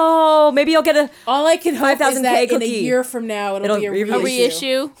 slide. no, maybe you'll get a. All I can hope is 5,000K that in a cookie. year from now it'll be a It'll be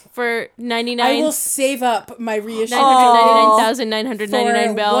reissue. A reissue for I 99 will save up my reissue Oh. 999,999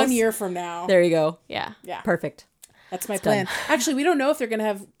 for bells. 1 year from now. There you go. Yeah. Yeah, Perfect. that's my plan. Actually, we don't know if they're gonna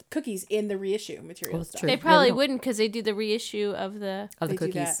have cookies in the reissue material. Well, it's stuff. true. They Yeah, probably we don't- wouldn't because they do the reissue of the. Of the They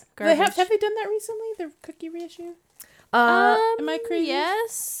do cookies. that. They Garbage. have they done that recently? The cookie reissue? Uh, Am I crazy?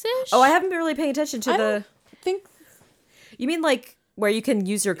 Yes. oh, I haven't been really paying attention to I the. don't think You mean like where you can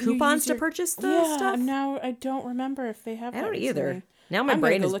use your you coupons use to your- purchase the yeah, stuff? now I don't remember if they have. I that don't either. recently. Now my I'm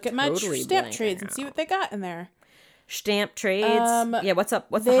brain gonna is go look at my totally stamp blank trades right and see now. what they got in there. Stamp trades. Yeah, what's up?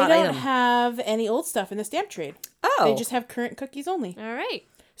 What's They the hot don't item? have any old stuff in the stamp trade. Oh, They just have current cookies only. All right.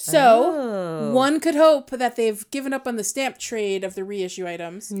 So Oh. one could hope that they've given up on the stamp trade of the reissue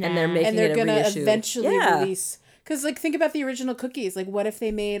items, and they're making and they're it a gonna reissue. eventually Yeah. release. Because like think about the original cookies. Like what if they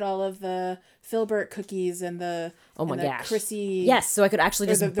made all of the Filbert cookies and the Oh my and the gosh. Chrissy? Yes, so I could actually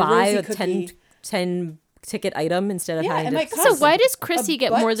Or just the buy rosy a cookie. 10 ticket item instead of Yeah, having it to. might So cost why a- does Chrissy a get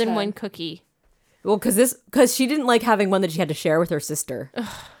butt more than ton. one cookie? Well, because she didn't like having one that she had to share with her sister.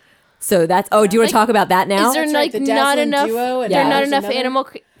 So that's. Oh, do you want to talk about that now? Is there That's like right, the not Dazzling enough? Duo, and There are Yeah. not there's enough another- animal.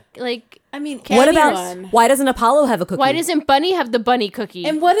 Like, I mean, What about anyone. why doesn't Apollo have a cookie? why doesn't Bunny have the bunny cookie?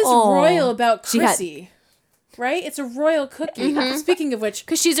 And what is Aw. royal about She had- Chrissy? Right? It's a royal cookie. Speaking of which,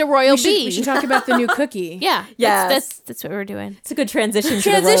 Because she's a royal bee. we should talk about the new cookie. Yeah. Yes. That's what we're doing. It's a good transition.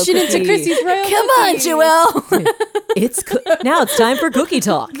 Transition to the royal into cookie. Chrissy's royal Come on, cookie. Joelle. It's now it's time for cookie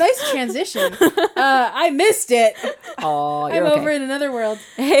talk. Nice transition. I missed it. Oh, I'm you're okay. over in another world.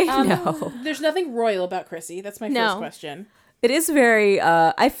 Hey, no, There's nothing royal about Chrissy. That's my No. first question. it is very.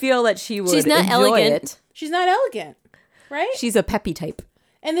 I feel that she would. She's not enjoy elegant. It. She's not elegant, right? She's a peppy type.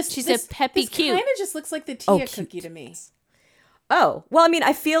 And She's a peppy cute. kind of just looks like the Tia Oh, cute. cookie to me. Oh well, I mean,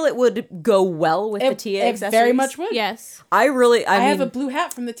 I feel it would go well with the Tia It accessories. very much would. Yes. I I mean, have a blue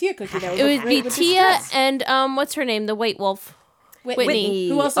hat from the Tia cookie. That would It look would great be with this Tia dress. and what's her name? The White Wolf. Whitney.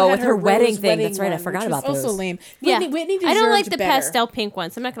 Who also had with her wedding rose thing. That's right. I one, forgot which was about those. Also lame. Yeah. Whitney deserved I don't like the better. pastel pink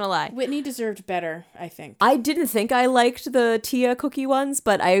ones. I'm not gonna lie. Whitney deserved better, I think. I didn't think I liked the Tia cookie ones,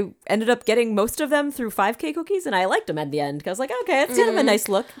 but I ended up getting most of them through 5K cookies, and I liked them at the end. 'Cause I was like, okay, it's kind of a nice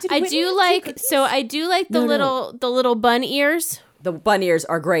look. Did I Whitney do have two like cookies? so I do like the little bun ears The bun ears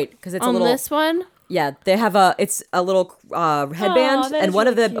are great because it's a on little. this one. Yeah, they have it's a little headband, that and is one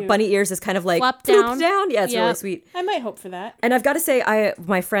of the really cute. bunny ears is kind of like Flop flooped down. Yeah, it's Yep. really sweet. I might hope for that. And I've got to say,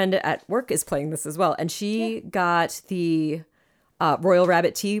 my friend at work is playing this as well, and she got the Royal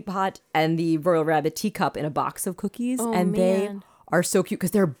Rabbit teapot and the Royal Rabbit teacup in a box of cookies, and they man. are so cute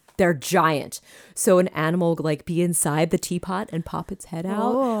because they're giant. So an animal will like be inside the teapot and pop its head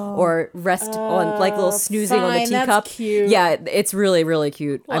out, or rest on like little snoozing on the fine, that's teacup. cute. Yeah, it's really really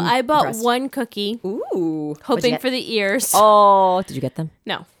cute. Well, I'm I bought impressed. one cookie, Ooh, what'd you hoping get? for the ears. Oh, did you get them?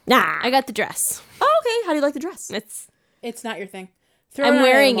 No, Nah. I got the dress. Oh, okay. How do you like the dress? It's not your thing. Throw it I'm on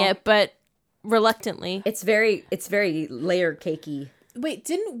wearing animal. it, but reluctantly. It's very layer cakey. Wait,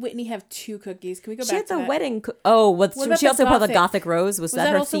 didn't Whitney have two cookies? Can we go She back had to the that? wedding. What What about she the also called the Gothic? Gothic Rose. Was Was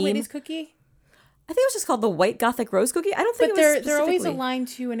that her also theme? Whitney's cookie? I think it was just called the White Gothic Rose Cookie. I don't think But it was they're always specifically- aligned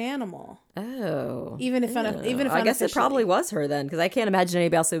to an animal, Oh, even if I guess it probably was her then, because I can't imagine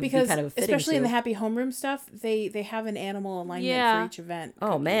anybody else would because be kind of fitting especially in to. the Happy Homeroom stuff, they have an animal alignment Yeah. for each event.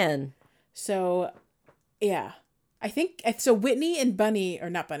 Oh man, So, yeah, I think so. Whitney and Bunny, or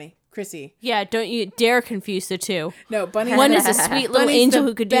not Bunny, Chrissy. Yeah, don't you dare confuse the two. No, Bunny. One is a sweet little Bunny's angel the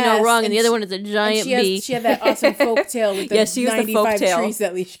who could do no best, wrong, and the other she- one is a and giant bee. she had that awesome folktale with the Yeah, she was the 95 folktale. trees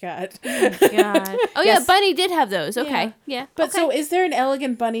that Leash got. God. Oh Yes. yeah, Bunny did have those. Okay, yeah. But okay. so, is there an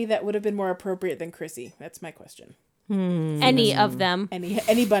elegant bunny that would have been more appropriate than Chrissy? That's my question. any of them,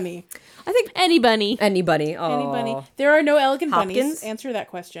 Any bunny. I think any bunny. anybody. Oh, Any bunny. There are no elegant bunnies. Hopkins? Answer that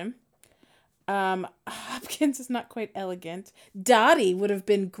question. Hopkins is not quite elegant. Dottie would have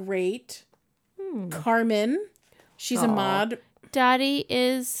been great. Carmen. She's a mod. Dottie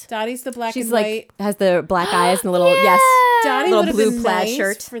is. Dottie's the black she's and like white. has the black eyes and the little yes. Dottie little would have blue been plaid nice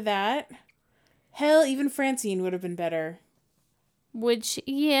shirt. for that. Hell, even Francine would have been better. Would she?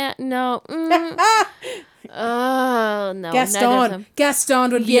 Yeah. No. Oh no. Neither of Gaston. them.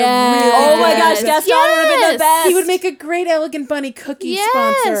 Gaston would be Yes. a really Oh my good- gosh, Gaston would have been Yes. the best. He would make a great elegant bunny cookie Yes.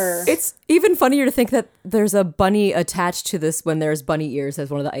 sponsor. It's even funnier to think that there's a bunny attached to this when there's bunny ears as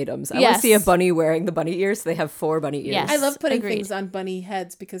one of the items. I want Yes. to see a bunny wearing the bunny ears. So they have 4 bunny ears. Yes. I love putting Agreed. things on bunny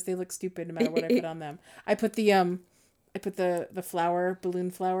heads because they look stupid no matter what I put on them. I put the flower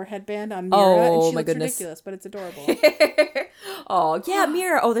balloon flower headband on Mira, and Oh, she my looks goodness. ridiculous, but it's adorable. Oh yeah,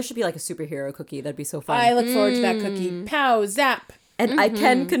 Mira. Oh, there should be like a superhero cookie. That'd be so fun. I look forward to that cookie. Pow zap. And I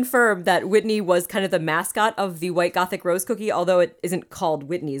can confirm that Whitney was kind of the mascot of the White Gothic Rose Cookie, although it isn't called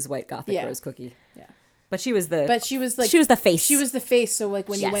Whitney's White Gothic Yeah. Rose Cookie. Yeah. But she was the. But she was like she was the face. She was the face. So like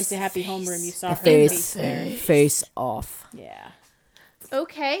when you Yes. went to Happy Homeroom, you saw her face. face there. Face off. Yeah.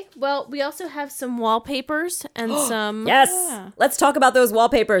 Okay. Well, we also have some wallpapers and some. Yes. Yeah. Let's talk about those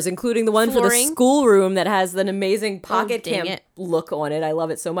wallpapers, including the one for the Flooring. schoolroom that has an amazing pocket dang camp it. look on it. I love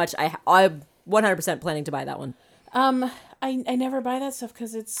it so much. I'm 100% planning to buy that one. I never buy that stuff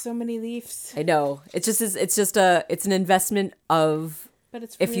because it's so many leaves. I know. It's an investment of But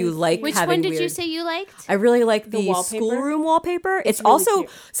it's if you really like cute. Which having one did you weird- say you liked? I really like the wallpaper? schoolroom wallpaper. It's really also cute.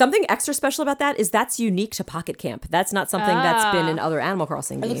 something extra special about that is that's unique to Pocket Camp. That's not something that's been in other Animal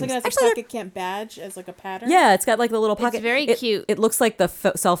Crossing It games. looks like it has Actually, a pocket camp badge as like a pattern. yeah, it's got like the little pocket. very it- cute. It looks like the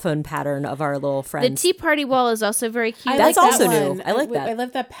cell phone pattern of our little The friends. Tea Party wall is also very cute. I That's like also that new. one. I like that. I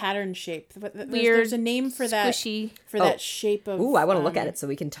love that pattern shape. There's Weird, a name for that. squishy. For that shape of. Ooh, I want to look at it so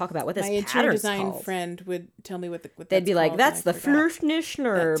we can talk about what this My interior pattern's design called. friend would tell me what They'd that's be like, called, "That's and the I forgot.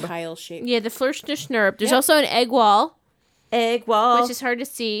 Flirschnischnerb That tile shape. Yeah, the Flirschnischnerb. There's Yep. also an egg wall, egg wall, which is hard to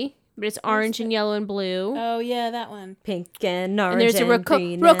see, but it's orange and yellow and blue. Oh yeah, that one. pink and orange. there's a and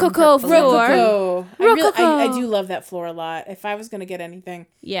green and rococo purple. floor. Rococo. Rococo. I do love that floor a lot. If I was gonna get anything,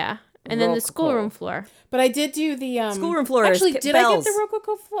 Yeah. And then the Rococo. schoolroom floor. but I did do the Schoolroom floor is Actually, did I get bells. the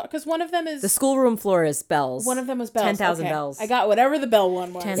Rococo floor? Because one of them is The schoolroom floor is bells. one of them was bells. 10,000 Okay. bells. I got whatever the bell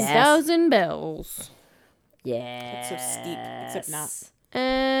one was. 10,000 bells. Yeah. It's so steep, except not.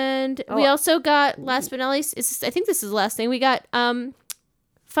 And we also got, last but not least, I think this is the last thing. We got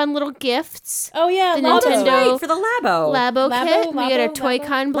fun little gifts. Oh yeah, The Labo. That's Nintendo- right, for the Labo. Labo Labo, kit. We got a Labo,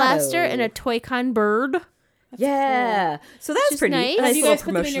 Toy-Con Labo. blaster Labo. and a Toy-Con bird. Yeah. So that's is pretty nice. nice Have you little guys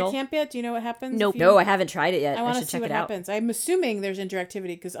put them in your promotional. camp yet? Do you know what happens? Nope. if you- No, I haven't tried it yet. I I want to should see check what it out. happens. I'm assuming there's interactivity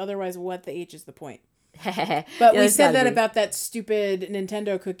because otherwise, what the H is the point? But Yeah, we there's said gotta that be. about that stupid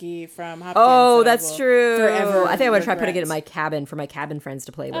Nintendo cookie from Hopkins. Oh, that I that's will true. Forever I think I'm gonna try putting it in regret. my cabin for my cabin friends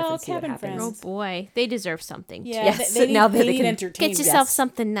to play with Oh, and see what cabin happens. Oh friends. boy, they deserve something. Yeah, Yes, they need, now that they they need can entertainment. Get yourself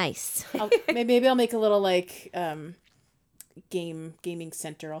something nice. Maybe I'll make a little like gaming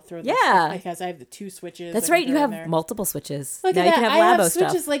center. I'll throw this Yeah. because I have the 2 switches. That's I can right. You throw in have there. multiple switches. Look now at you that. can have I Labo have stuff.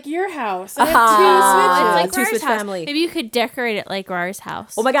 switches like your house. I have Ah, 2 It's switches. like Two Rar's Switch house. family. Maybe you could decorate it like Rar's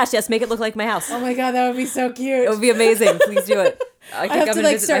house. Oh my gosh, yes, make it look like my house. Oh my god, that would be so cute. It would be amazing. Please do it. I I think have I'm to gonna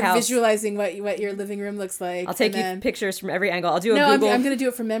like visit my start house. visualizing what your living room looks like. I'll take and you then- pictures from every angle. I'll do a No, Google. I'm gonna do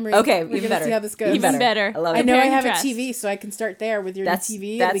it from memory. Okay, We're even gonna better. see how this goes. Even better. I love I it. know I Compare have and a contrast. TV, so I can start there with your That's new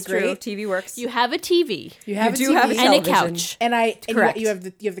TV. that's It'll be true. great. TV works. You have a TV You have You a do have TV, a and a television. couch. and Correct. you have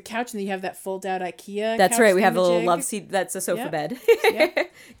the couch, and then you have that fold out IKEA. That's couch right. We have a little thingamajig. love seat. That's a sofa Yep. bed.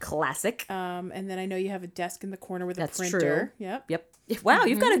 Classic. And then I know you have a desk in the corner with That's a printer. true. Yep. Yep. Wow,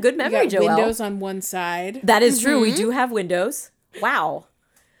 you've got a good You memory, got Joelle. windows on one side. That is true. We do have windows. Wow.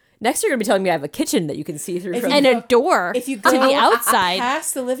 Next, you're gonna be telling me I have a kitchen that you can see through. If From you And a door If you to go the outside.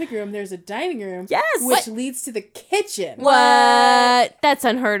 past the living room, there's a dining room. Yes. Which leads to the kitchen. What? That's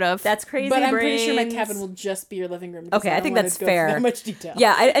unheard of. That's crazy. But I'm pretty sure my brains. cabin will just be your living room. because Okay, I don't think wanna that's go through fair. That much detail.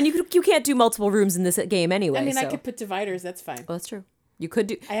 Yeah, and you can't do multiple rooms in this game anyway. I mean, I so- could put dividers. That's fine. Well, that's true. You could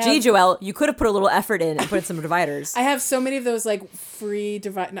do. I Gee, have- Joelle, you could have put a little effort in and put in some dividers. I have so many of those like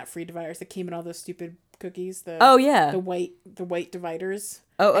not free dividers that came in all those stupid cookies. Oh, yeah. the white dividers.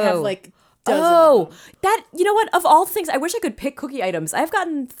 Oh, I have oh. like dozens of Oh, them. that, you know what? Of all things, I wish I could pick cookie items. I've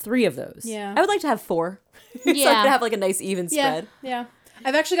gotten 3 of those. Yeah. I would like to have 4. So I Yeah. could have like a nice even Yeah, spread. yeah.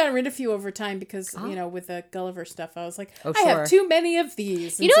 I've actually gotten rid of a few over time because with the Gulliver stuff, I was like, Oh, I sure. have too many of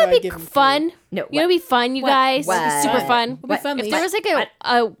these. You know what what'd be fun? No, You know what'd be fun, you guys? What? It'd be super fun. It'd be fun. If Lee. there was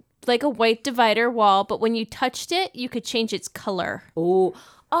like a white divider wall, but when you touched it, you could change its color. Oh,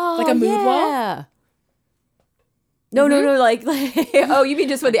 Like a mood wall? yeah. No, like oh, you mean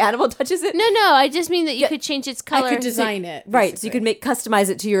just when the animal touches it? No, I just mean that you could change its color. I could design it. Right, so you could customize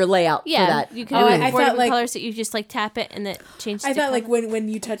it to your layout Yeah, for that. you could Oh, have I four thought, different like- colors that you just like tap it and it changes. I thought like when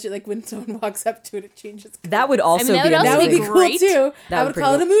you touch it, like when someone walks up to it, it changes. color. That would also that be would also That would amazing. be be cool great. too. That I would would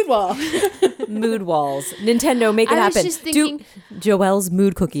call it a mood wall. Mood walls. Nintendo, make it I was happen. just thinking- Do Joelle's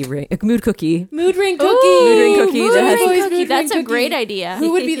mood cookie ring. Mood cookie. Mood ring cookie. Mood ring cookie. Mood that has- ring Boys, cookie. mood That's ring a great cookie. idea.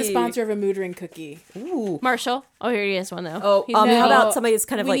 Who would be the sponsor of a mood ring cookie? Ooh. Marshall. Oh, here he is one though. Oh, He's how No. about somebody that's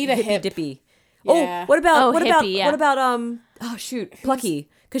kind of We like need a hippy hip. dippy? Yeah. Oh, what about Oh, what about hippie, yeah. what about oh shoot, Plucky,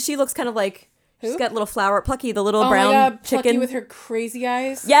 because she looks kind of like she's Who? got little flower. Plucky, the little Oh brown my god, chicken Plucky with her crazy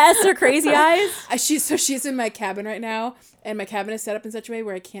eyes. Yes, her crazy eyes. She's in my cabin right now, and my cabin is set up in such a way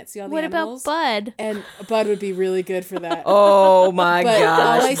where I can't see all the What about animals. Bud? And Bud would be really good for that. Oh my But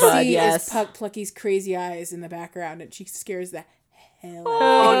gosh, all I Bud, see yes. is Plucky's crazy eyes in the background, and she scares the hell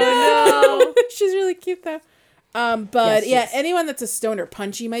out Oh of me. She's really cute though. But Yes, yeah, yes. anyone that's a stoner,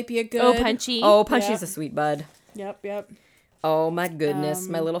 Punchy might be a good. Oh, Punchy. Oh, Punchy's Yeah. a sweet bud. Yep. Oh my goodness,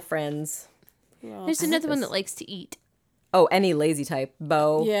 my little friends. There's another one that likes to eat. Oh, any lazy type.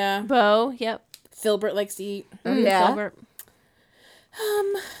 Bo. Yeah. Bo. Yep. Filbert likes to eat. Yeah. Filbert.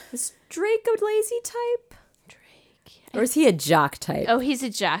 Is Drake a lazy type? Or is he a jock type? Oh, he's a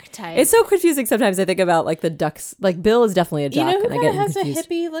jock type. It's so confusing sometimes. I think about like the ducks. Like Bill is definitely a You jock, know who and I kind get of him has confused.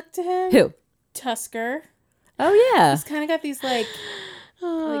 a hippie look to him? Who? Tusker. Oh yeah. He's kind of got these like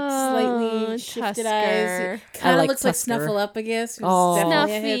Oh, slightly shifted eyes. Tusker. Kind of like looks like Tusker. Snuffleupagus, who's Oh.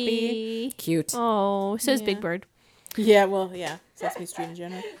 definitely a hippie. Snuffy. Cute. Oh, so is Big Bird. Yeah, well, yeah. Sesame Street in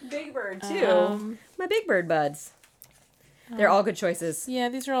general. Big Bird too. My Big Bird buds. They're all good choices. Yeah,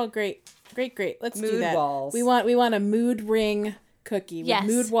 these are all great. Great. Let's do Mood that. walls. We want a mood ring cookie Yes.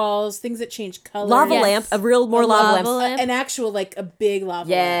 with mood walls, things that change color. Lava Yes. lamp, a real more lava, lamp. An actual like a big lava lamp.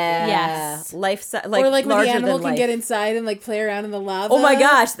 Yeah. Yes. Life size, like Or like where the larger animal than can life. get inside and like play around in the lava. Oh my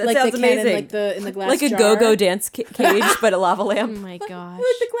gosh, that like sounds they can amazing. in the glass like a jar. go-go dance cage, but a lava Oh lamp. my gosh.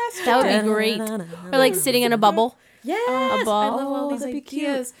 Like the glass That jar. would be great. Or like sitting in a bubble. Yes, A ball. I love all these that'd be cute.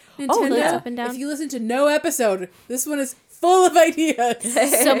 ideas. Oh, Nintendo, yeah. Up and down. if you listen to no episode, this one is full of ideas.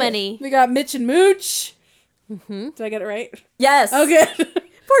 So many. We got Mitch and Mooch. Did I get it right? Yes. Oh, good.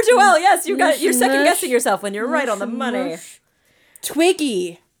 Poor Joelle. Yes, you got. Mush, You're second mush. guessing yourself when you're right on the money.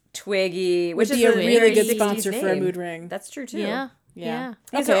 Twiggy Twiggy, which would is be a very really good 60s sponsor for a name. mood ring. That's true too. Yeah. Yeah.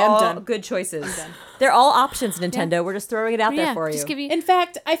 These Okay, are I'm all done. good choices. They're all options, Nintendo. We're just throwing it out there Yeah. for you. Just give you. In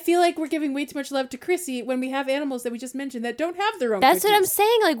fact, I feel like we're giving way too much love to Chrissy when we have animals that we just mentioned that don't have their own. That's what I'm cookies.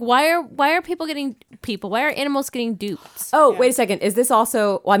 saying. Like, why are people getting Why are animals getting duped? Oh, wait a second. Is this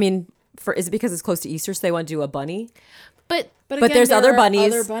also? Well, I mean, is it because it's close to Easter, so they want to do a bunny? But But But again, there's there other are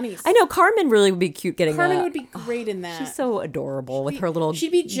bunnies. Other bunnies. I know Carmen really would be cute getting Carmen that. would be great in that. She's so adorable with her little.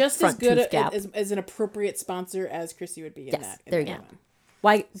 She'd be just as front good tooth gap. as an appropriate sponsor as Chrissy would be in Yes, that. there you that go. one.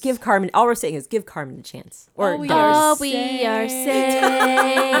 Why give Carmen? All we're saying is give Carmen a chance. Or All we daughters. all we are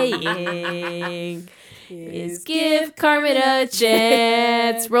saying is give Carmen a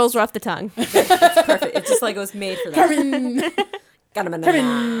chance. Rolls off the tongue. Perfect. It's just like it was made for that. Carmen.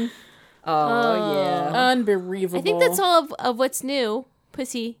 Carmen. Oh yeah. Unbelievable. I think that's all of what's new,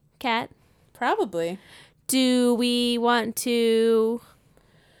 Pussy Cat. Probably. Do we want to...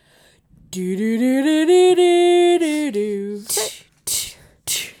 Do do do do do do do do.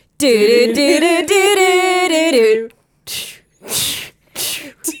 Do do do do do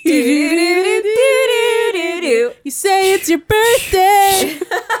do do. You say it's your birthday.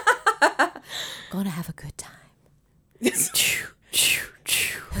 Gonna have a good time. It's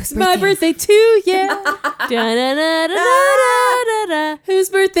my birthday too, yeah. Da-da-da-da-da-da-da. Whose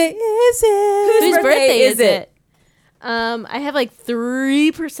birthday is it? Whose birthday is it? I have like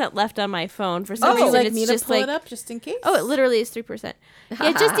 3% left on my phone. For some Would you reason, like it's me to just pull like... it up just in case? Oh, it literally is 3%.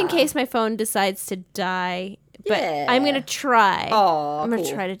 Yeah, just in case my phone decides to die. But Yeah. I'm going to try. Aw, I'm going to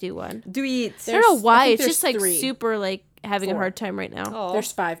cool. try to do one. Do we eat? I don't know There's- why. I think It's just there's like 3. super like having a 4. hard time right now. Oh.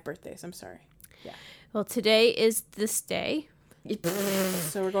 There's 5 birthdays. I'm sorry. Well, today is this day.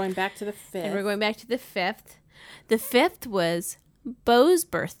 So we're going back to the 5th. And we're going back to the 5th. The 5th was Bo's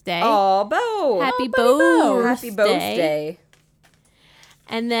birthday. Oh, Bo. Happy Bo. Bo's Happy Bo's Day.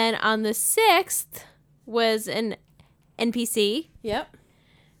 And then on the 6th was an NPC, Yep.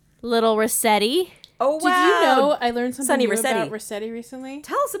 Little Rossetti. Oh, wow. Did you know I learned something Sunny new Rossetti. about Rossetti recently?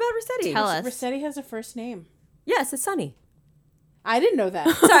 Tell us about Rossetti. Tell us. Rossetti has a first name. Yes, it's Sunny. I didn't know that.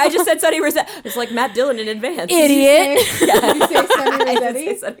 Sorry, I just said Sunny Rossetti. It's like Matt Dillon in advance. Idiot. Did you say Sunny I did say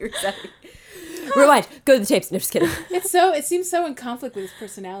Rossetti? Sunny Rossetti. Rewind. Go to the tapes. No, just kidding. It seems so in conflict with his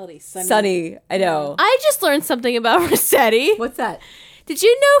personality. Sunny. I know. I just learned something about Rossetti. What's that? Did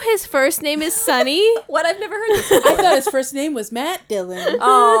you know his first name is Sunny? What? I've never heard this I before. thought his first name was Matt Dillon.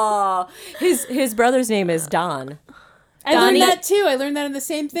 Oh, his brother's name is Don. I Donnie? learned that too. I learned that in the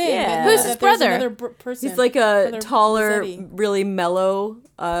same thing. Yeah. that- Who's that his there's brother? Another person. He's like a Another taller, Rossetti. really mellow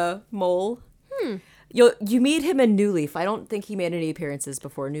mole. You meet him in New Leaf. I don't think he made any appearances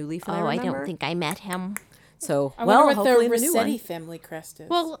before New Leaf. Oh, I don't think I met him. so. I Well, wonder what hopefully the in the new Rossetti one. family crest is.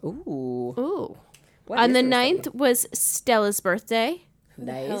 Well, Ooh. ooh. What On is the a Rossetti? 9th was Stella's birthday. Who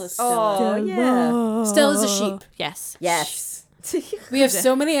the hell is Nice. Stella? Oh yeah. Stella's a sheep. Yes. Yes. We have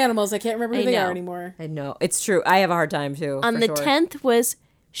so many animals. I can't remember who I they know. are anymore. I know it's true. I have a hard time too. On for the sure. 10th was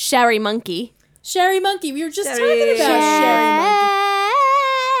Sherry Monkey. Sherry Monkey. We were just Sherry. talking about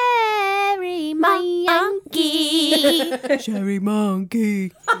Sherry Monkey. Sherry Monkey.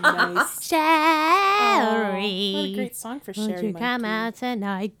 Monkey. Nice. Sherry. What a great song for Won't Sherry you come Monkey. out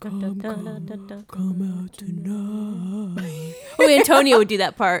tonight? Come out tonight. Oh, Antonio would do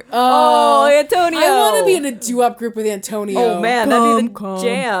that part. Oh, Antonio. I want to be in a doo-wop group with Antonio. Oh man, that'd be the Come,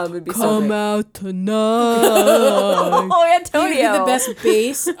 jam. It'd be so great. out tonight. Oh, He Antonio. would be the best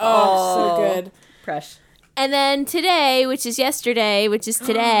bass. Oh, so good. Fresh. And then today, which is yesterday, which is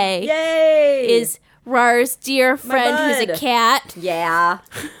today, Yay! is Rar's dear friend who's a bud. cat. yeah.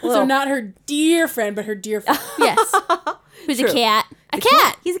 So not her dear friend, but her dear friend. Yes. Who's True. a cat. A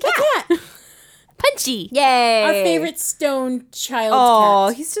cat. He's a cat. Punchy. Yay! Our favorite stone child Oh,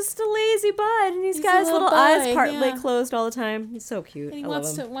 cat. he's just a lazy bud, and he's He's got a his little little eyes boy, partly yeah. closed all the time. He's so cute. And he I love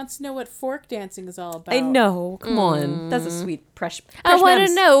wants him. to know what fork dancing is all about. I know. Come on. That's a sweet, fresh. I want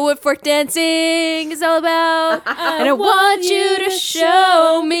to know what fork dancing is all about. And I want you to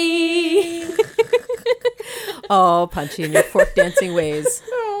show me. Oh, Punchy in your fork dancing ways.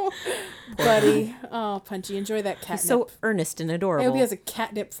 Oh, buddy. Oh, Punchy. Enjoy that catnip. He's so earnest and I adorable. hope he has a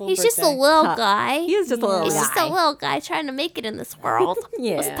catnip full He's birthday. just a little guy. He is just a little He's guy. just a little guy trying to make it in this world.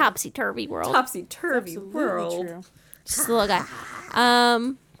 Yeah. This topsy-turvy world. Topsy-turvy Absolutely world. true. Just a little guy.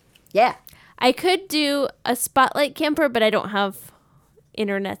 Yeah. I could do a spotlight camper, but I don't have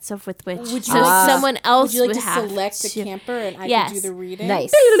internet stuff with which. Would you so like to- someone else Would you like to have select to. a camper and I Yes. could do the reading?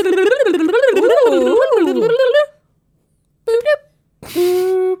 Nice. Boop, doop.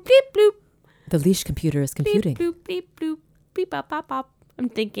 Boop, beep, bloop. The leash computer is computing. Beep, beep, bloop. Beep, bop, bop, bop. I'm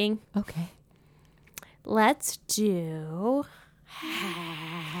thinking. Okay. Let's do.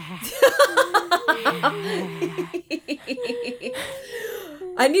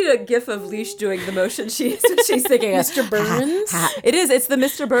 I need a gif of Leash doing the motion she's thinking of. Mr. Burns? It is. It's the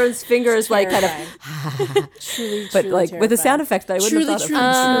Mr. Burns fingers, like kind of, Terrifying. Truly, but truly like with a sound effect that I wouldn't Truly, have truly,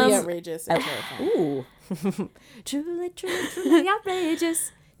 thought truly of. outrageous and terrifying. Ooh. truly, truly, truly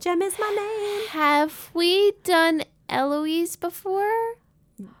outrageous. Gem is my name. Have we done Eloise before?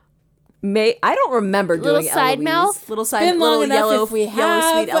 I don't remember Little doing side Eloise. mouth? Little side, Been long little enough yellow, if we yellow have,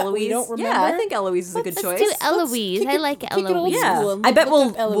 sweet but Eloise. we don't Yeah, I remember. think Eloise is a good choice. Do Eloise. I like kick it old Eloise. school. Yeah, and I bet look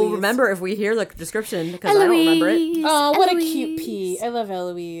up we'll Eloise. remember if we hear the description because I don't remember it. Eloise. Oh, what a Eloise. cute pea. I love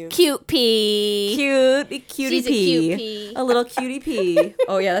Eloise. Cute pea. Cutie She's a pea. cute pea. A little cutie pea.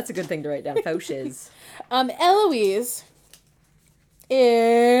 Oh yeah, that's a good thing to write down. Fauches. Eloise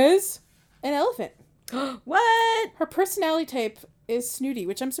is an elephant. What? Her personality type is snooty,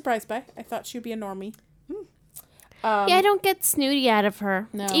 which I'm surprised by. I thought she would be a normie. Yeah, I don't get snooty out of her.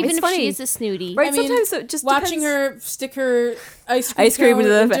 No. Even It's if funny. she is a snooty. Right. I mean, Sometimes it just Watching depends. her stick her ice Ice cream cone into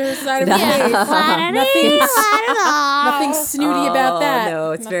the- her side of her Yeah. face. Nothing snooty about Oh, that.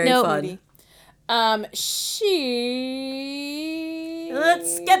 no, it's very Nope. fun. Snooty. She.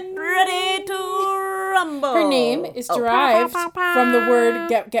 Let's get ready to rumble. Her name is derived from the word.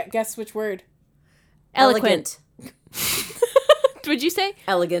 Guess which word? Eloquent. What'd you say?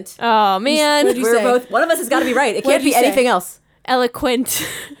 Elegant. Oh, man. what'd you We're say? both. One of us has got to be right. It What'd can't be you say? anything else. Eloquent.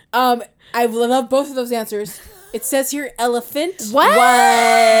 I love both of those answers. It says here elephant. What?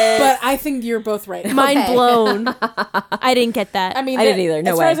 But I think you're both right. Mind blown. I didn't get that. I mean, I didn't either.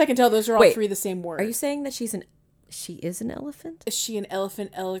 No as far way. as I can tell, those are all Wait, three the same word. Are you saying that she is an elephant? Is she an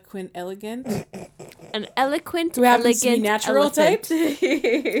elephant, eloquent, elegant? An eloquent, Who happens to be elegant natural elephant.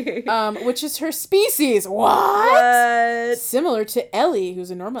 type? Which is her species. What? Similar to Ellie,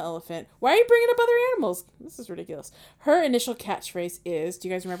 who's a normal elephant. Why are you bringing up other animals? This is ridiculous. Her initial catchphrase is. Do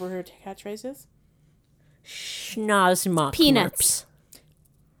you guys remember what her catchphrase is? Schnozmok. Peanuts.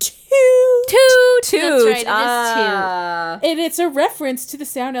 Toot. Toot. Toot. That's right. It is And it's a reference to the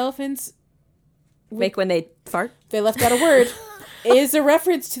sound elephants. Make when they fart. They left out a word. It is a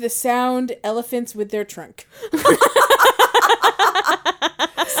reference to the sound elephants with their trunk.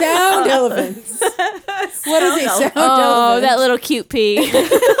 Sound elephants. What is a sound Oh, elephant? that little cute pea.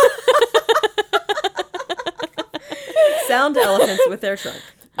 Sound elephants with their trunk.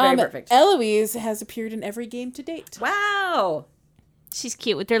 Very perfect. Eloise has appeared in every game to date. Wow. She's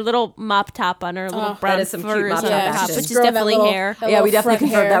cute with her little mop top on her little brown That is some cute furs mop on top her top, action. which is Growing that definitely little- hair. that Yeah, we little definitely front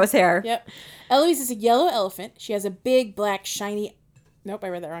confirmed hair. that was hair. Yep. Eloise is a yellow elephant. She has a big, black, shiny... Nope, I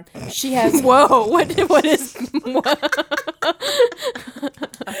read that wrong. She has... Whoa, what is...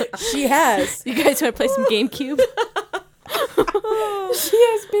 She has... You guys want to play some GameCube? She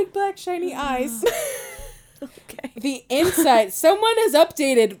has big, black, shiny eyes. Okay. The inside... Someone has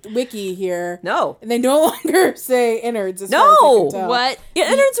updated Wiki here. No. And they no longer say innards. As No. far as I can tell. What?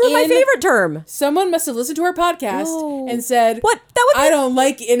 Yeah, innards were my In- favorite term. Someone must have listened to our podcast No. and said, What? That would be. I don't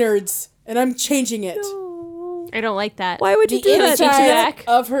like innards, and I'm changing it. I don't like that. Why would you The do that? inside Jack?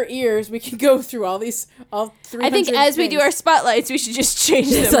 of her ears, we can go through all 300 I think as we do things. our spotlights, we should just change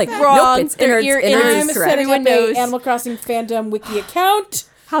them. It's like, wrong. nope, it's Their innards, ear innards innards. I'm is correct. setting Everyone up knows. a Animal Crossing fandom wiki account.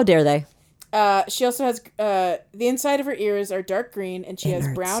 How dare they? She also has the inside of her ears are dark green, and she has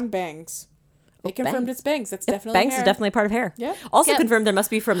Innards. brown bangs. They confirmed bangs. it's bangs. That's definitely Bangs hair. is definitely a part of hair. Yep. Also Yep. confirmed there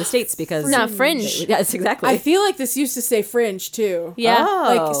must be from the States because. Not fringe. Yes, exactly. I feel like this used to say fringe too. Yeah.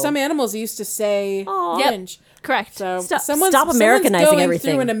 Oh. Like some animals used to say Aw. fringe. Correct. So Stop someone's Americanizing going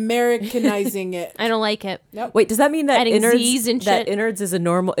everything. through and Americanizing it. I don't like it. Wait, does that mean that Adding innards? Z's and that shit. innards is a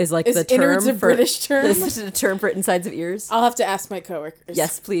normal is like Is the term innards a for British term? This is a term for insides of ears. I'll have to ask my coworkers.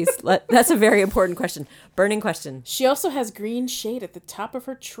 Yes, please. That's a very important question. Burning question. She also has green shade at the top of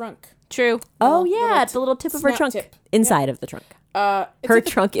her trunk. True. Oh little yeah, at the little tip of her snap trunk, tip. inside of the trunk. It's Her at the-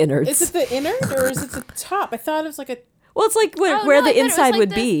 trunk innards. Is it the inner or is it the top? I thought it was like a. Well, it's like where, Oh, where no, I the thought it was inside like would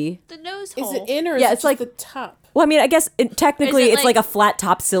the- be. The nose Is hole. it inner? Or Yeah, is it it's just like- the top. Well, I mean, I guess technically it it's like like- a flat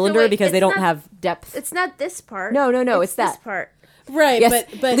top cylinder wait, because they it's don't not- have depth. It's not this part. No, it's this that. part. Right, Yes,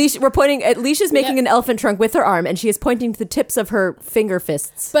 but Leash, we're pointing at Leash is making Yeah. an elephant trunk with her arm, and she is pointing to the tips of her finger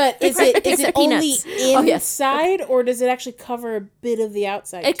fists. but is it Except only peanuts. Oh, yes. inside or does it actually cover a bit of the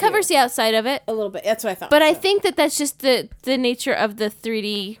outside? It too? covers the outside of it. a little bit. That's what I thought. But I So, think that's just the nature of the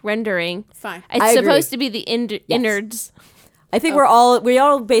 3D rendering. fine. It's I agree. supposed to be the innards. I think we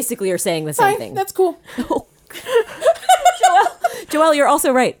all basically are saying the same Fine. thing. That's cool. Joelle, you're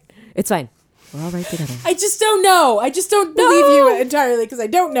also right. It's fine. We're all right together. I just don't know. I just don't believe you entirely because I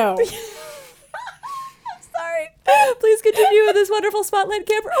don't know. Sorry. Please continue with this wonderful spotlight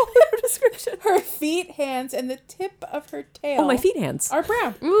camera description. Her feet, hands, and the tip of her tail. Oh, my feet hands. are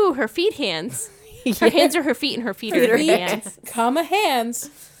brown. Ooh, her feet hands. Her hands are her feet and her feet are her Feet, hands. comma, hands.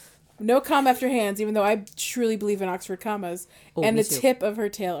 No comma after hands, even though I truly believe in Oxford commas. Oh, and me the too. tip of her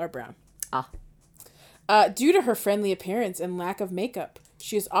tail are brown. Ah. Due to her friendly appearance and lack of makeup,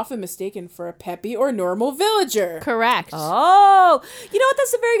 She is often mistaken for a peppy or normal villager. Correct. Oh, you know what?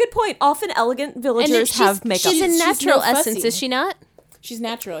 That's a very good point. Often elegant villagers have makeup. She's a She's natural no fussy. essence, is she not? She's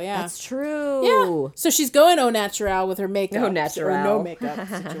natural, yeah. That's true. Yeah. So she's going au naturel with her makeup. Au Or naturel. no makeup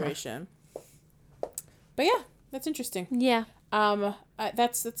situation. But yeah, that's interesting. Yeah.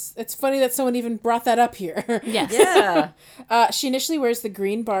 It's funny that someone even brought that up here. Yes. Yeah. She initially wears the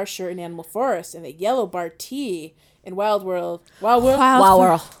green bar shirt in Animal Forest and the yellow bar tee in Wild World. Wow,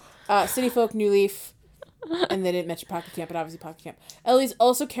 World. City Folk, New Leaf, and they didn't mention Pocket Camp, but obviously Pocket Camp. Eloise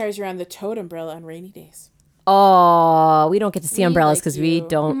also carries around the toad umbrella on rainy days. Oh, we don't get to see umbrellas like because we you.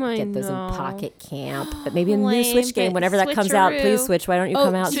 don't I get those in know. Pocket Camp. But maybe in the new Lame, Switch game, but whenever that comes out, switcheroo. please Switch. Why don't you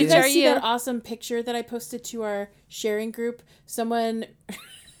come out? Did soon? you guys Are see you? that awesome picture that I posted to our sharing group? Someone...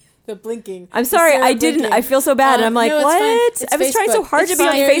 The blinking. I'm sorry, Sarah I didn't. blinking. I feel so bad. And I'm like, no, it's what? fine. It's I was trying so Facebook. hard It's to be on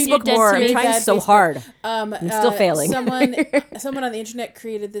fine. You're Facebook dead more. I'm serious. trying Bad so Facebook. hard. I'm still failing. Someone on the internet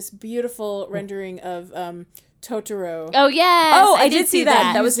created this beautiful rendering of Totoro. Oh, yes. Oh, I did see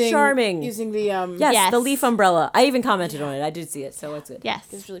that. That was charming. Using the Yes, Yes. the leaf umbrella. I even commented on it. I did see it, so it's good. Yes.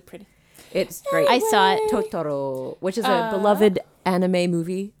 It's really pretty. It's great. I saw it. Totoro, which is a beloved anime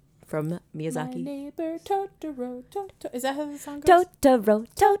movie from My Miyazaki. neighbor Totoro. Is that how the song goes? Totoro,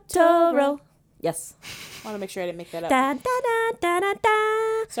 Totoro. Yes. I want to make sure I didn't make that up. Da, da, da, da,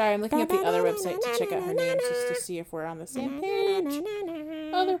 da. Sorry, I'm looking up the other website to check out her names just to see if we're on the same page.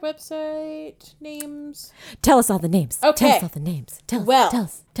 Other website names. Tell us all the names. Okay. Tell us all the names. Tell Well,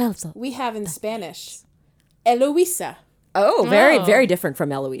 us all. We have in Spanish, Eloisa. Oh, very different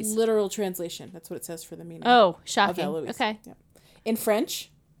from Eloise. Literal translation. That's what it says for the meaning Oh, of shocking. Eloise. Okay. Yeah. In French,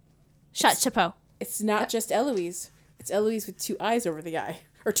 Shot chapeau. it's not just Eloise. It's Eloise with two eyes over the eye.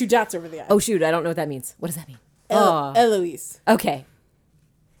 Or two dots over the eye. Oh, shoot. I don't know what that means. What does that mean? Oh. Eloise. Okay.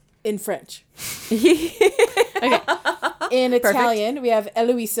 In French. In Italian, we have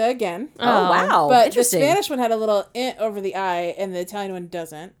Eloisa again. Oh, wow. But the Interesting. Spanish one had a little over the eye, and the Italian one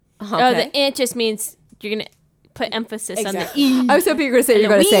doesn't. Oh, Okay. the it just means you're going to put emphasis Exactly. on the E. I was hoping you were going to say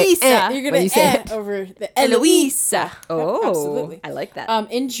Eloisa. You're when going you to say it. over the Eloisa. Oh, Absolutely. I like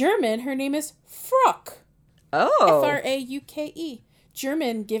that. In German, her name is Frock. Oh. Frauke.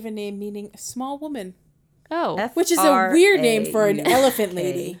 German given name meaning small woman, Oh. which is a weird name for an elephant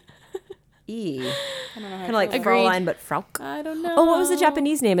lady. E. I don't know how Kind of like Agreed. Fraulein, but Frauke. I don't know. Oh, what was the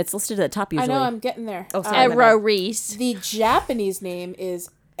Japanese name? It's listed at the top I usually. know, I'm getting there. Oh, sorry. Erories. The Japanese name is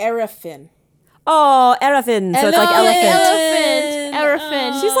Erafin. Oh, Erafin. So it's like elephant.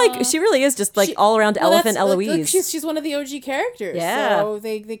 Elephant. She really is just like all around Well, elephant that's- look, Eloise. she's one of the OG characters. Yeah. So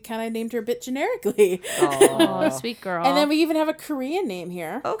they kind of named her a bit generically. Oh, sweet girl. And then we even have a Korean name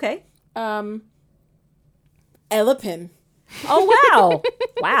here. Okay. Elapin. Oh, wow.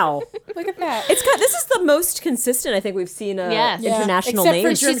 Wow. Look at that. This is the most consistent I think we've seen a Yes. Yeah. international Except name.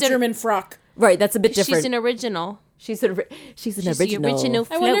 for She's a- German frock. Right, that's a bit different. she's an original. She's an She's original. the original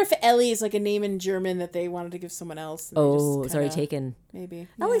I wonder float. if Ellie is like a name in German that they wanted to give someone else. and they Oh, just it's already kinda- taken. Maybe.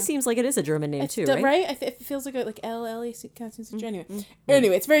 Ellie Yeah. seems like it is a German name It's too, the- right? It feels like Ellie kind of seems like anyway.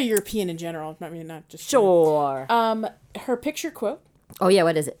 Anyway, it's very European in general. Not just Sure. Her picture quote: Oh yeah,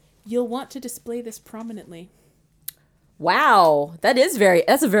 what is it? "You'll want to display this prominently." Wow, that's a very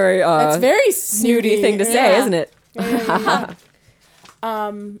That's very snooty thing to say, isn't it? Yeah.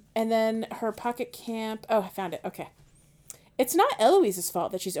 And then her pocket camp. Oh, I found it. Okay. It's not Eloise's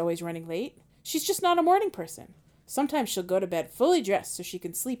fault that she's always running late. She's just not a morning person. Sometimes she'll go to bed fully dressed so she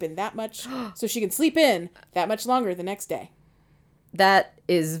can sleep in that much longer the next day. That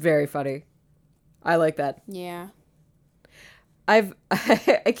is very funny. I like that. Yeah.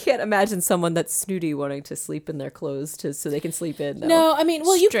 I can't imagine someone that's snooty wanting to sleep in their clothes so they can sleep in. Though. No, I mean,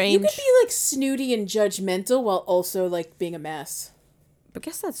 well, you could Strange. be like snooty and judgmental while also like being a mess. I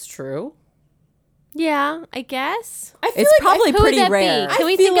guess that's true. Yeah, I guess. I feel It's like probably who would pretty that be? rare. Can I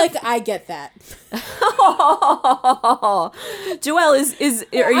we feel think like I get that. Joelle,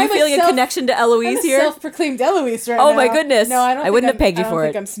 are you I'm feeling a self- connection to I'm Eloise a here? self-proclaimed Eloise right now. Oh my goodness. No, I don't. I think wouldn't I'm- have pegged you I don't for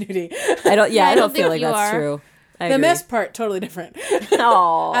think it. I'm snooty. I don't I don't don't feel think like you that's are. true. I The agree. mess part totally different.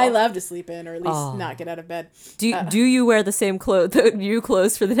 Aw. I love to sleep in, or at least not get out of bed. Do you wear the same new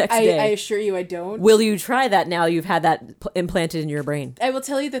clothes for the next I day? assure you, I don't. Will you try that now you've had that implanted in your brain? I will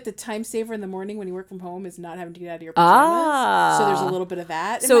tell you that the time saver in the morning when you work from home is not having to get out of your pajamas. So there's a little bit of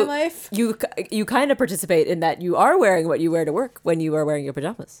that in my life. You kind of participate in that. You are wearing what you wear to work when you are wearing your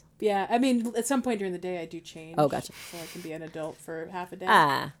pajamas. Yeah, I mean, at some point during the day, I do change. Oh, gotcha. So I can be an adult for half a day.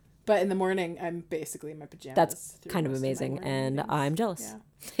 Ah, But in the morning, I'm basically in my pajamas. that's through kind of most my amazing, morning and meetings. I'm jealous.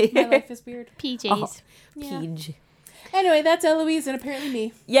 Yeah. My life is weird. PJs. Oh, Yeah. Peach. Anyway, that's Eloise and apparently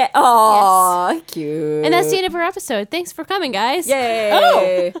me. Yeah. Oh, cute. And that's the end of our episode. Thanks for coming, guys. Yay.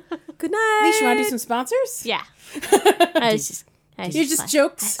 Oh. Good night. Leash, you want to do some sponsors? Yeah. I was just You're just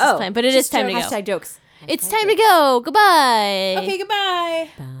jokes. Oh, playing, but it is time to go. Hashtag jokes. It's time to go. Goodbye. Okay, goodbye.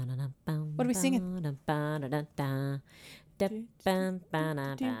 What are we singing?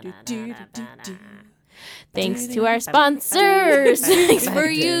 Thanks to our sponsors. Thanks for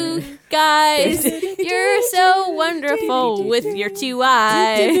you guys. You're so wonderful with your 2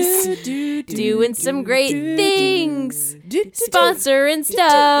 eyes. Doing some great things. Sponsoring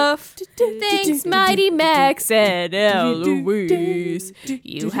stuff. Thanks, Mighty Max and Eloise.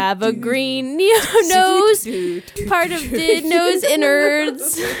 You have a green nose. Part of the nose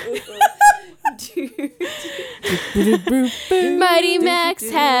innards. Mighty Max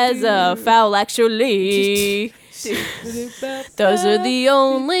has a foul, actually. Those are the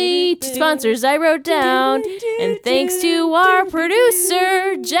only sponsors I wrote down. And thanks to our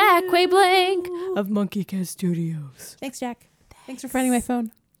producer, Jack Quayblank of Monkey Cat Studios. Thanks, Jack. Thanks for finding my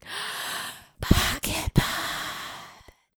phone. Pocket